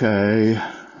 well, okay,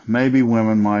 maybe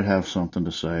women might have something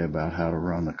to say about how to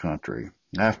run the country.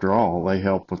 After all, they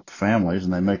help with the families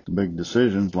and they make the big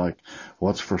decisions like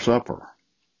what's for supper.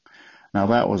 Now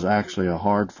that was actually a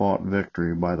hard-fought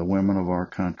victory by the women of our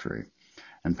country.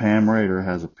 And Pam Rader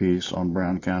has a piece on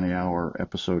Brown County Hour,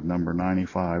 episode number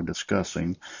 95,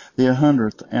 discussing the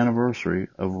 100th anniversary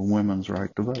of women's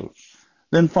right to vote.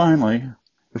 Then finally,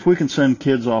 if we can send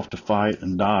kids off to fight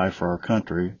and die for our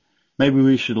country, maybe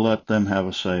we should let them have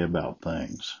a say about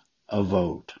things, a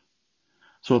vote.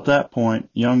 So at that point,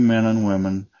 young men and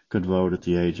women could vote at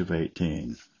the age of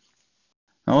 18.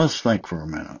 Now let's think for a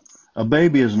minute. A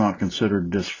baby is not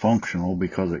considered dysfunctional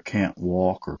because it can't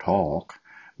walk or talk,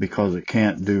 because it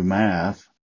can't do math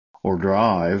or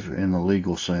drive in the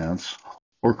legal sense,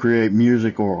 or create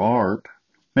music or art.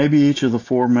 Maybe each of the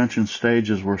aforementioned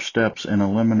stages were steps in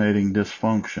eliminating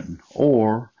dysfunction,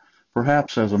 or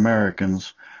perhaps as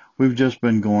Americans, we've just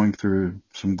been going through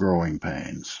some growing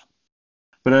pains.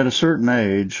 But at a certain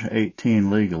age,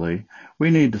 18 legally,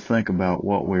 we need to think about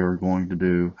what we are going to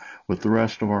do with the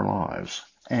rest of our lives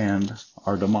and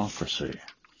our democracy.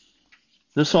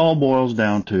 This all boils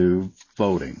down to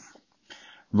voting.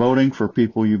 Voting for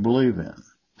people you believe in,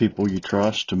 people you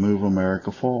trust to move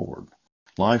America forward.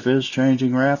 Life is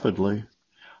changing rapidly.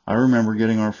 I remember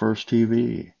getting our first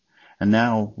TV, and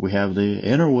now we have the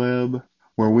interweb,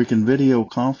 where we can video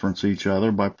conference each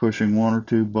other by pushing one or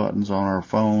two buttons on our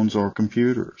phones or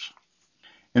computers.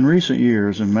 In recent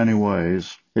years, in many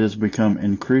ways, it has become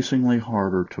increasingly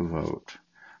harder to vote.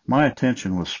 My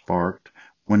attention was sparked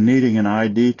when needing an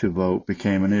ID to vote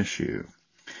became an issue.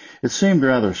 It seemed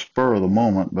rather spur of the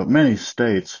moment, but many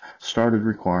states started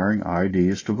requiring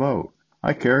IDs to vote.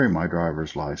 I carry my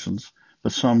driver's license,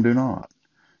 but some do not.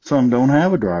 Some don't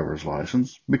have a driver's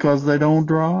license because they don't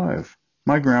drive.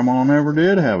 My grandma never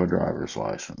did have a driver's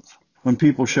license. When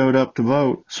people showed up to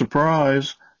vote,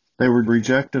 surprise, they were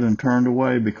rejected and turned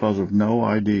away because of no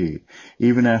ID,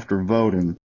 even after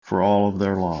voting for all of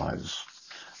their lives.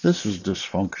 This is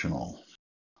dysfunctional.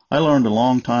 I learned a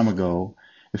long time ago,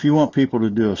 if you want people to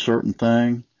do a certain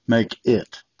thing, make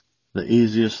it the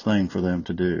easiest thing for them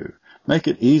to do. Make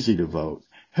it easy to vote.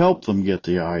 Help them get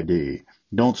the ID.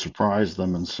 Don't surprise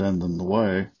them and send them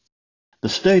away. The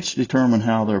states determine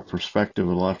how their prospective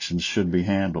elections should be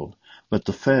handled, but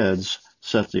the feds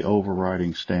set the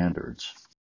overriding standards.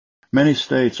 Many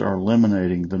states are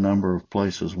eliminating the number of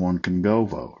places one can go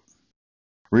vote.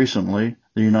 Recently,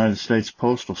 the United States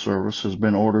Postal Service has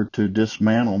been ordered to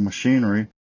dismantle machinery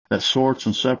that sorts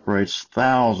and separates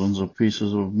thousands of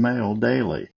pieces of mail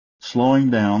daily, slowing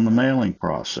down the mailing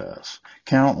process.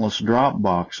 Countless drop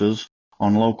boxes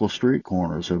on local street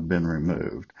corners have been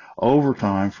removed.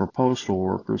 Overtime for postal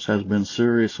workers has been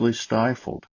seriously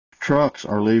stifled. Trucks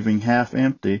are leaving half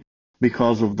empty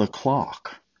because of the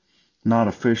clock, not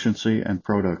efficiency and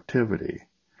productivity.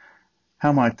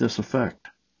 How might this affect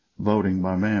voting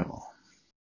by mail?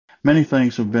 Many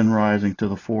things have been rising to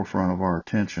the forefront of our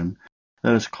attention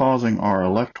that is causing our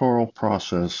electoral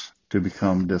process to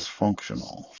become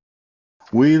dysfunctional.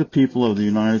 We, the people of the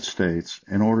United States,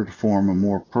 in order to form a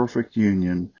more perfect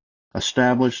union,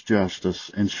 establish justice,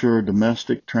 ensure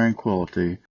domestic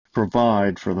tranquility,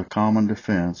 provide for the common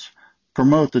defense,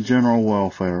 promote the general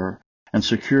welfare, and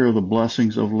secure the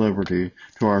blessings of liberty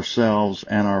to ourselves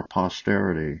and our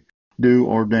posterity, do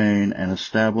ordain and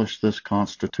establish this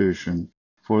Constitution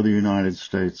for the United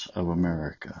States of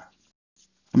America.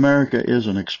 America is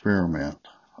an experiment,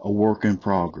 a work in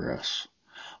progress.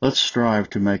 Let's strive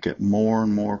to make it more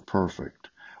and more perfect,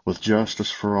 with justice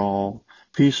for all,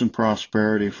 peace and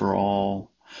prosperity for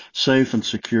all, safe and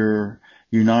secure,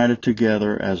 united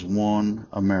together as one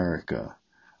America,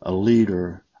 a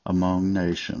leader among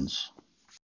nations.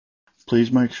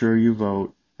 Please make sure you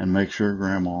vote and make sure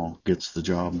Grandma gets the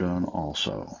job done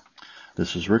also.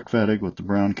 This is Rick Fettig with the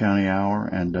Brown County Hour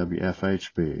and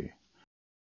WFHB.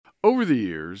 Over the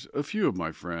years, a few of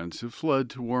my friends have fled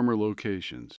to warmer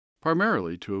locations,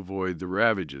 primarily to avoid the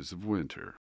ravages of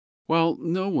winter. While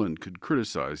no one could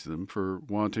criticize them for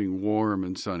wanting warm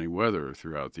and sunny weather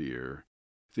throughout the year,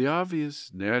 the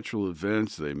obvious natural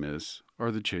events they miss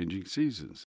are the changing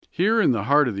seasons. Here in the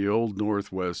heart of the old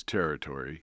Northwest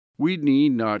Territory, we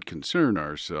need not concern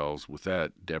ourselves with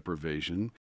that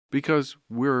deprivation because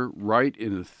we're right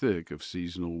in the thick of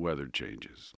seasonal weather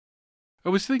changes. I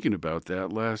was thinking about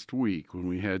that last week when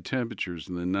we had temperatures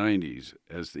in the 90s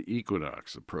as the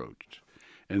equinox approached.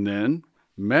 And then,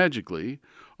 magically,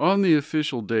 on the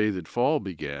official day that fall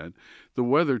began, the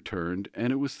weather turned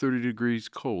and it was 30 degrees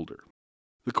colder.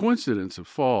 The coincidence of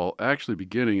fall actually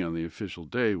beginning on the official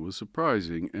day was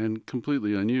surprising and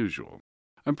completely unusual.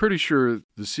 I'm pretty sure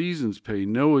the seasons pay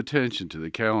no attention to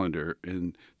the calendar,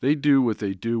 and they do what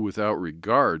they do without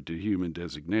regard to human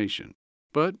designation.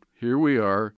 But here we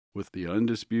are, with the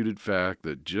undisputed fact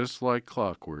that just like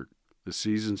clockwork, the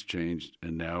seasons changed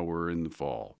and now we're in the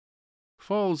fall.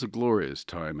 Fall is a glorious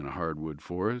time in a hardwood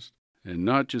forest, and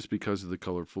not just because of the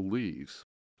colorful leaves.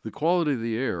 The quality of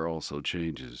the air also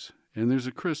changes, and there's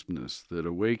a crispness that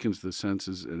awakens the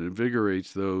senses and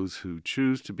invigorates those who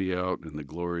choose to be out in the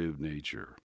glory of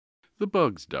nature. The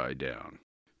bugs die down,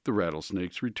 the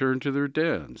rattlesnakes return to their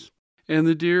dens, and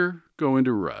the deer go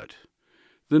into rut.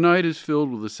 The night is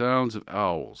filled with the sounds of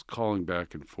owls calling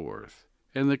back and forth,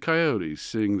 and the coyotes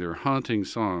sing their haunting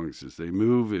songs as they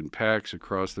move in packs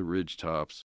across the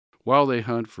ridgetops while they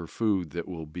hunt for food that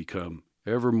will become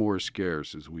ever more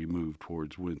scarce as we move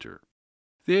towards winter.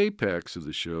 The apex of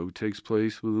the show takes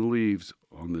place when the leaves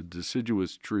on the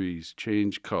deciduous trees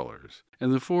change colors,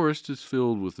 and the forest is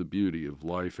filled with the beauty of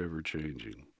life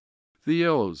ever-changing. The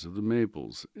yellows of the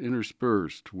maples,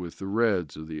 interspersed with the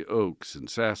reds of the oaks and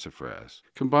sassafras,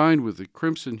 combined with the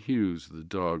crimson hues of the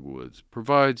dogwoods,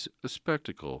 provides a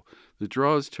spectacle that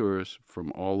draws tourists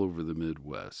from all over the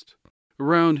Midwest.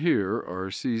 Around here,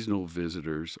 our seasonal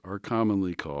visitors are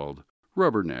commonly called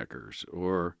rubberneckers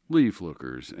or leaf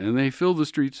lookers, and they fill the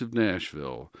streets of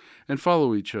Nashville and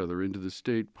follow each other into the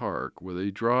state park, where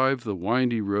they drive the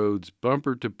windy roads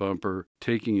bumper to bumper,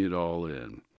 taking it all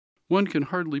in. One can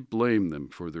hardly blame them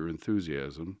for their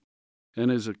enthusiasm, and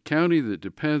as a county that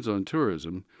depends on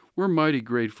tourism, we're mighty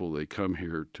grateful they come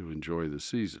here to enjoy the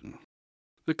season.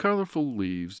 The colorful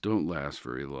leaves don't last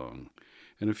very long.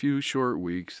 In a few short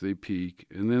weeks they peak,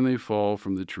 and then they fall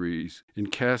from the trees in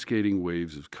cascading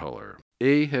waves of color.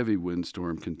 A heavy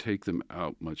windstorm can take them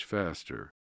out much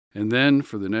faster, and then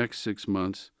for the next 6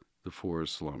 months the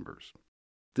forest slumbers.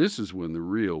 This is when the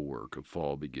real work of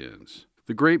fall begins.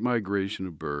 The great migration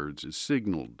of birds is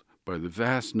signaled by the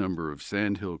vast number of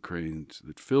sandhill cranes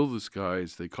that fill the sky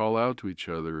as they call out to each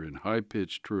other in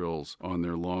high-pitched trills on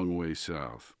their long way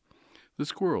south. The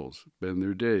squirrels spend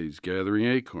their days gathering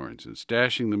acorns and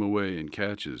stashing them away in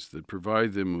catches that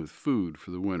provide them with food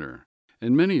for the winter,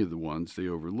 and many of the ones they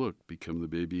overlook become the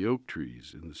baby oak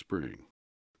trees in the spring.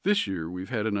 This year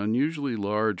we've had an unusually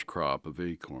large crop of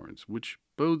acorns, which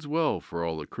bodes well for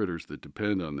all the critters that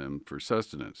depend on them for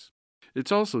sustenance.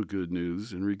 It's also good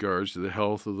news in regards to the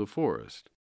health of the forest.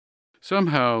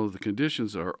 Somehow the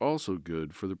conditions are also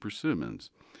good for the persimmons,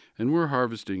 and we're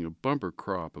harvesting a bumper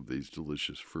crop of these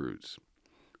delicious fruits.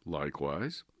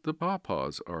 Likewise, the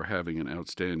pawpaws are having an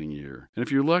outstanding year, and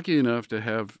if you're lucky enough to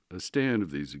have a stand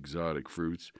of these exotic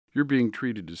fruits, you're being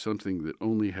treated to something that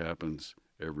only happens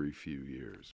every few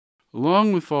years.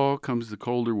 Along with fall comes the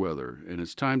colder weather, and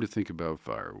it's time to think about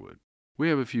firewood. We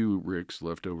have a few ricks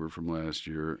left over from last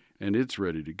year, and it's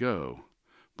ready to go.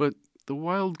 But the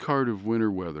wild card of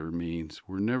winter weather means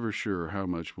we're never sure how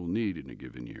much we'll need in a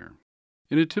given year.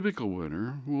 In a typical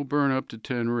winter, we'll burn up to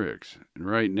 10 ricks, and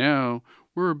right now,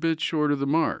 we're a bit short of the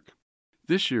mark.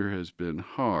 This year has been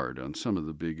hard on some of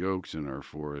the big oaks in our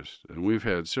forest, and we've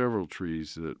had several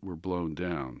trees that were blown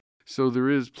down, so there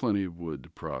is plenty of wood to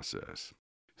process.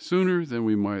 Sooner than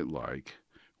we might like,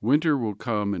 winter will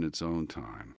come in its own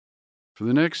time. For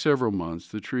the next several months,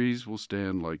 the trees will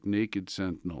stand like naked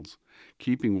sentinels,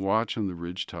 keeping watch on the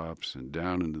ridge tops and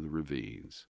down into the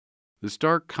ravines. The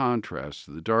stark contrast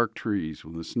to the dark trees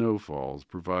when the snow falls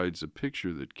provides a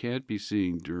picture that can't be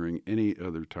seen during any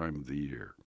other time of the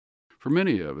year. For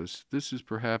many of us, this is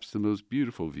perhaps the most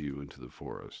beautiful view into the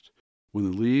forest. When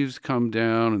the leaves come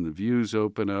down and the views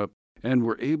open up, and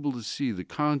we're able to see the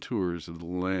contours of the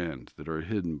land that are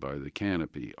hidden by the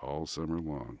canopy all summer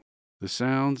long. The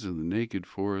sounds in the naked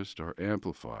forest are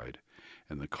amplified,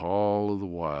 and the call of the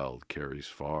wild carries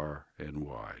far and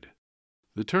wide.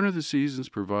 The turn of the seasons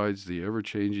provides the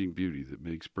ever-changing beauty that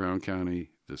makes Brown County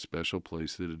the special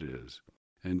place that it is.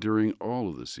 And during all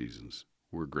of the seasons,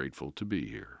 we're grateful to be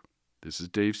here. This is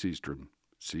Dave Seastrom.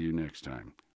 See you next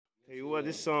time. Tell you what,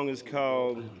 this song is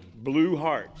called Blue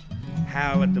Heart,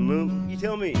 Howl at the Moon. You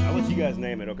tell me. I'll let you guys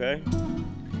name it, okay?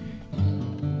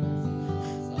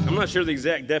 I'm not sure the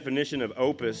exact definition of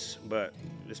opus, but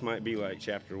this might be like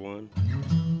chapter 1.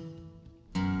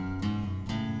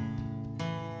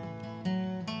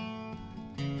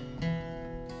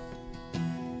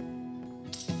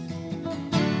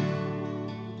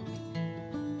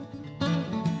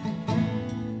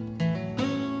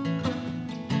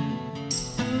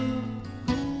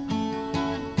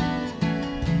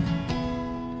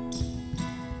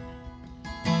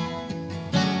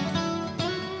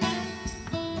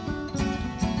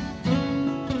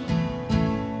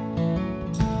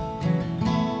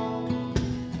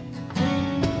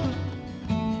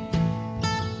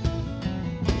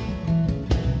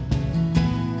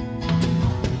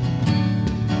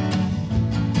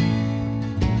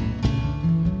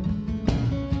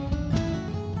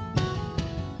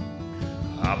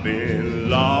 I've been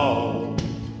lost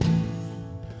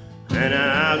and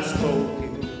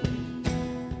outspoken.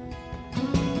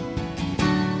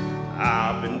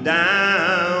 I've been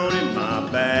down in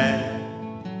my back.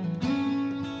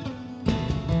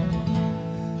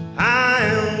 I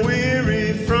am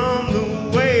weary from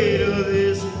the weight of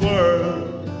this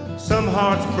world. Some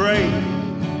hearts break,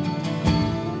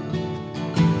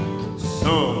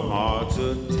 some hearts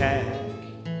attack.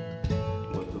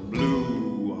 But the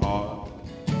blue heart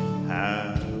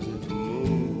has its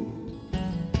moon.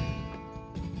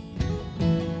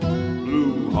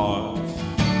 Blue hearts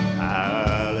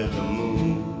howl at the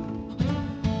moon.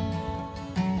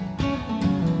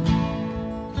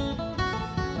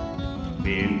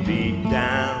 Been beat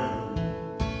down,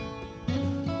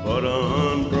 but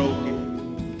unbroken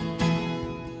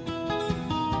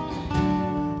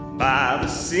by the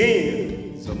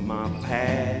sins of my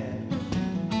past.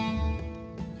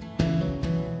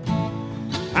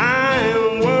 I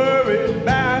am worried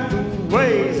about the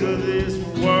ways of this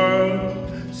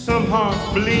world. Some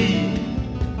hearts bleed,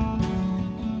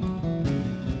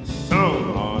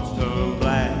 some hearts turn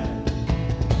black,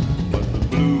 but the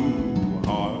blue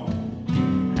heart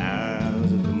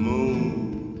howls at the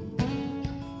moon.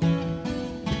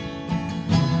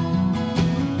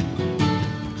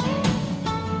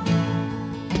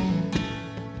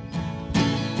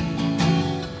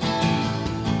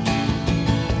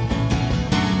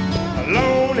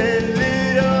 Alone and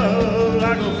lit up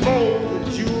like a 4th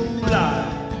of July.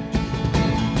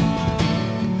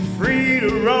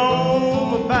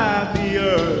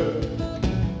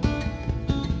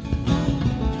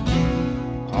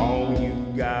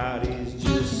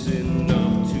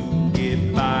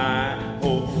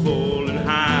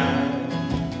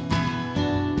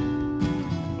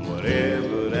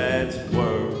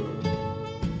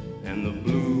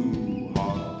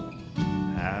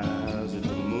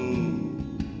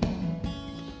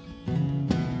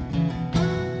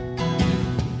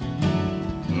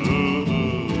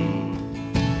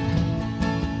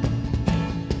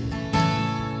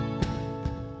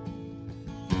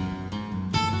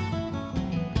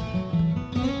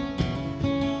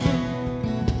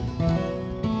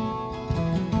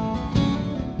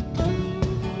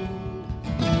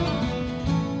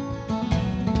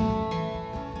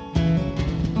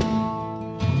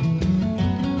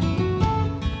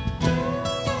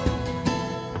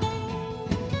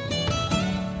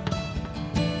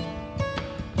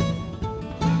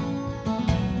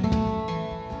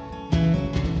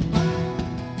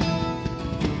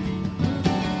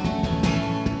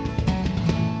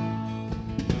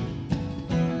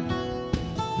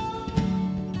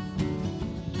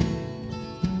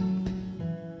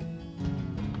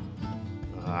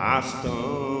 I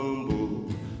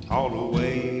stumbled all the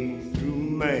way through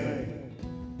May.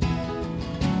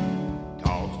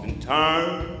 Tossed and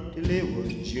turned till it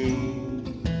was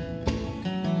June.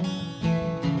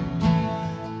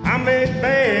 I made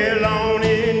bail on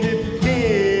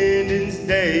Independence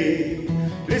Day.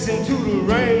 Listen to the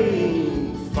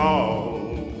rain fall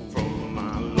from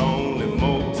my lonely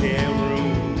motel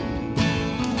room.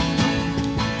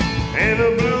 And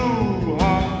the blue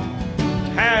heart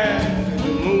had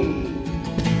the moon.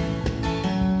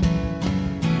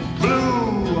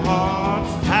 Blue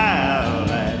hearts howl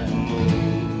at the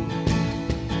moon.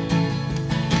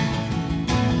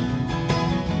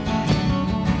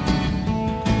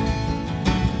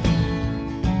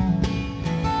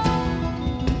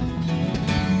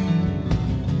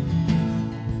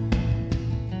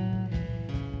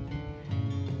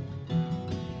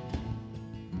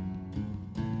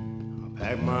 I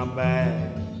packed my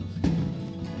bags,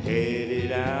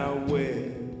 headed out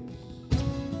west,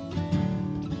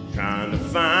 trying to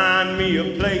find me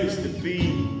a place to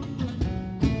be.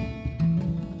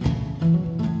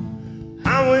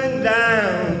 I went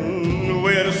down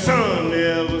where the sun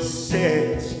never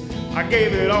sets. I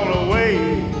gave it all away,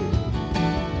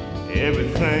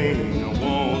 everything I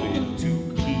wanted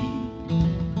to keep.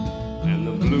 And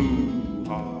the blue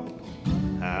heart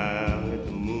howled at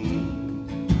the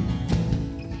moon.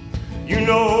 You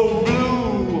know,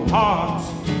 blue hearts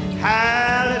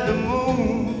howl at the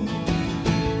moon.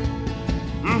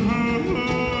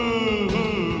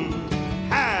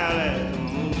 Howl at the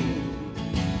moon.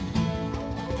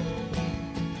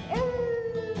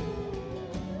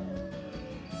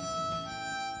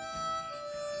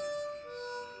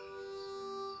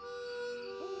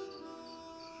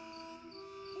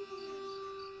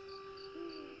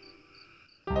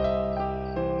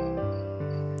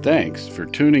 Thanks for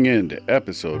tuning in to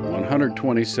episode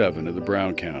 127 of the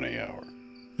Brown County Hour.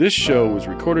 This show was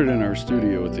recorded in our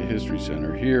studio at the History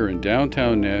Center here in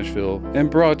downtown Nashville and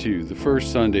brought to you the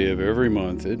first Sunday of every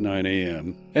month at 9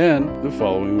 a.m. and the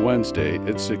following Wednesday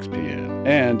at 6 p.m.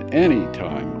 and any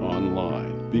time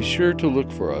online. Be sure to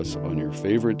look for us on your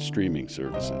favorite streaming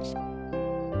services.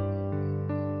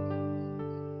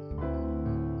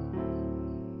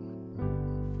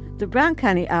 The Brown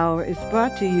County Hour is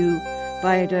brought to you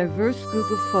by a diverse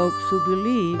group of folks who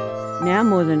believe, now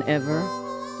more than ever,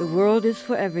 the world is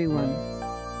for everyone.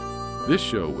 This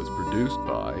show was produced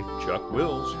by Chuck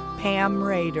Wills, Pam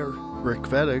Rader, Rick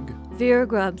Vettig, Vera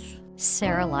Grubbs,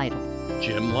 Sarah Lytle,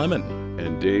 Jim Lemon,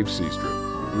 and Dave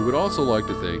Seastrip. We would also like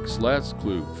to thank Slats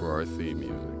Klug for our theme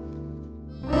music.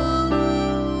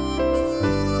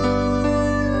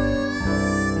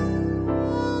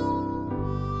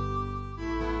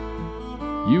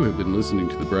 You have been listening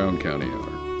to the Brown County Hour.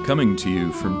 coming to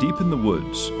you from deep in the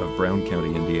woods of Brown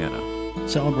County, Indiana.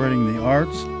 Celebrating the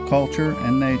arts, culture,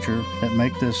 and nature that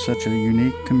make this such a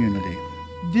unique community.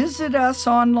 Visit us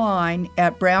online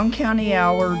at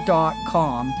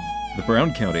browncountyhour.com. The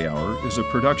Brown County Hour is a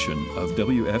production of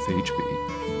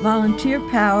WFHB.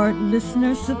 Volunteer-powered,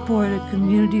 listener-supported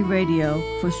community radio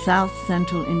for South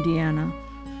Central Indiana.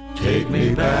 Take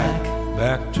me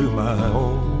back to my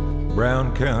old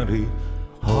Brown County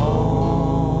home.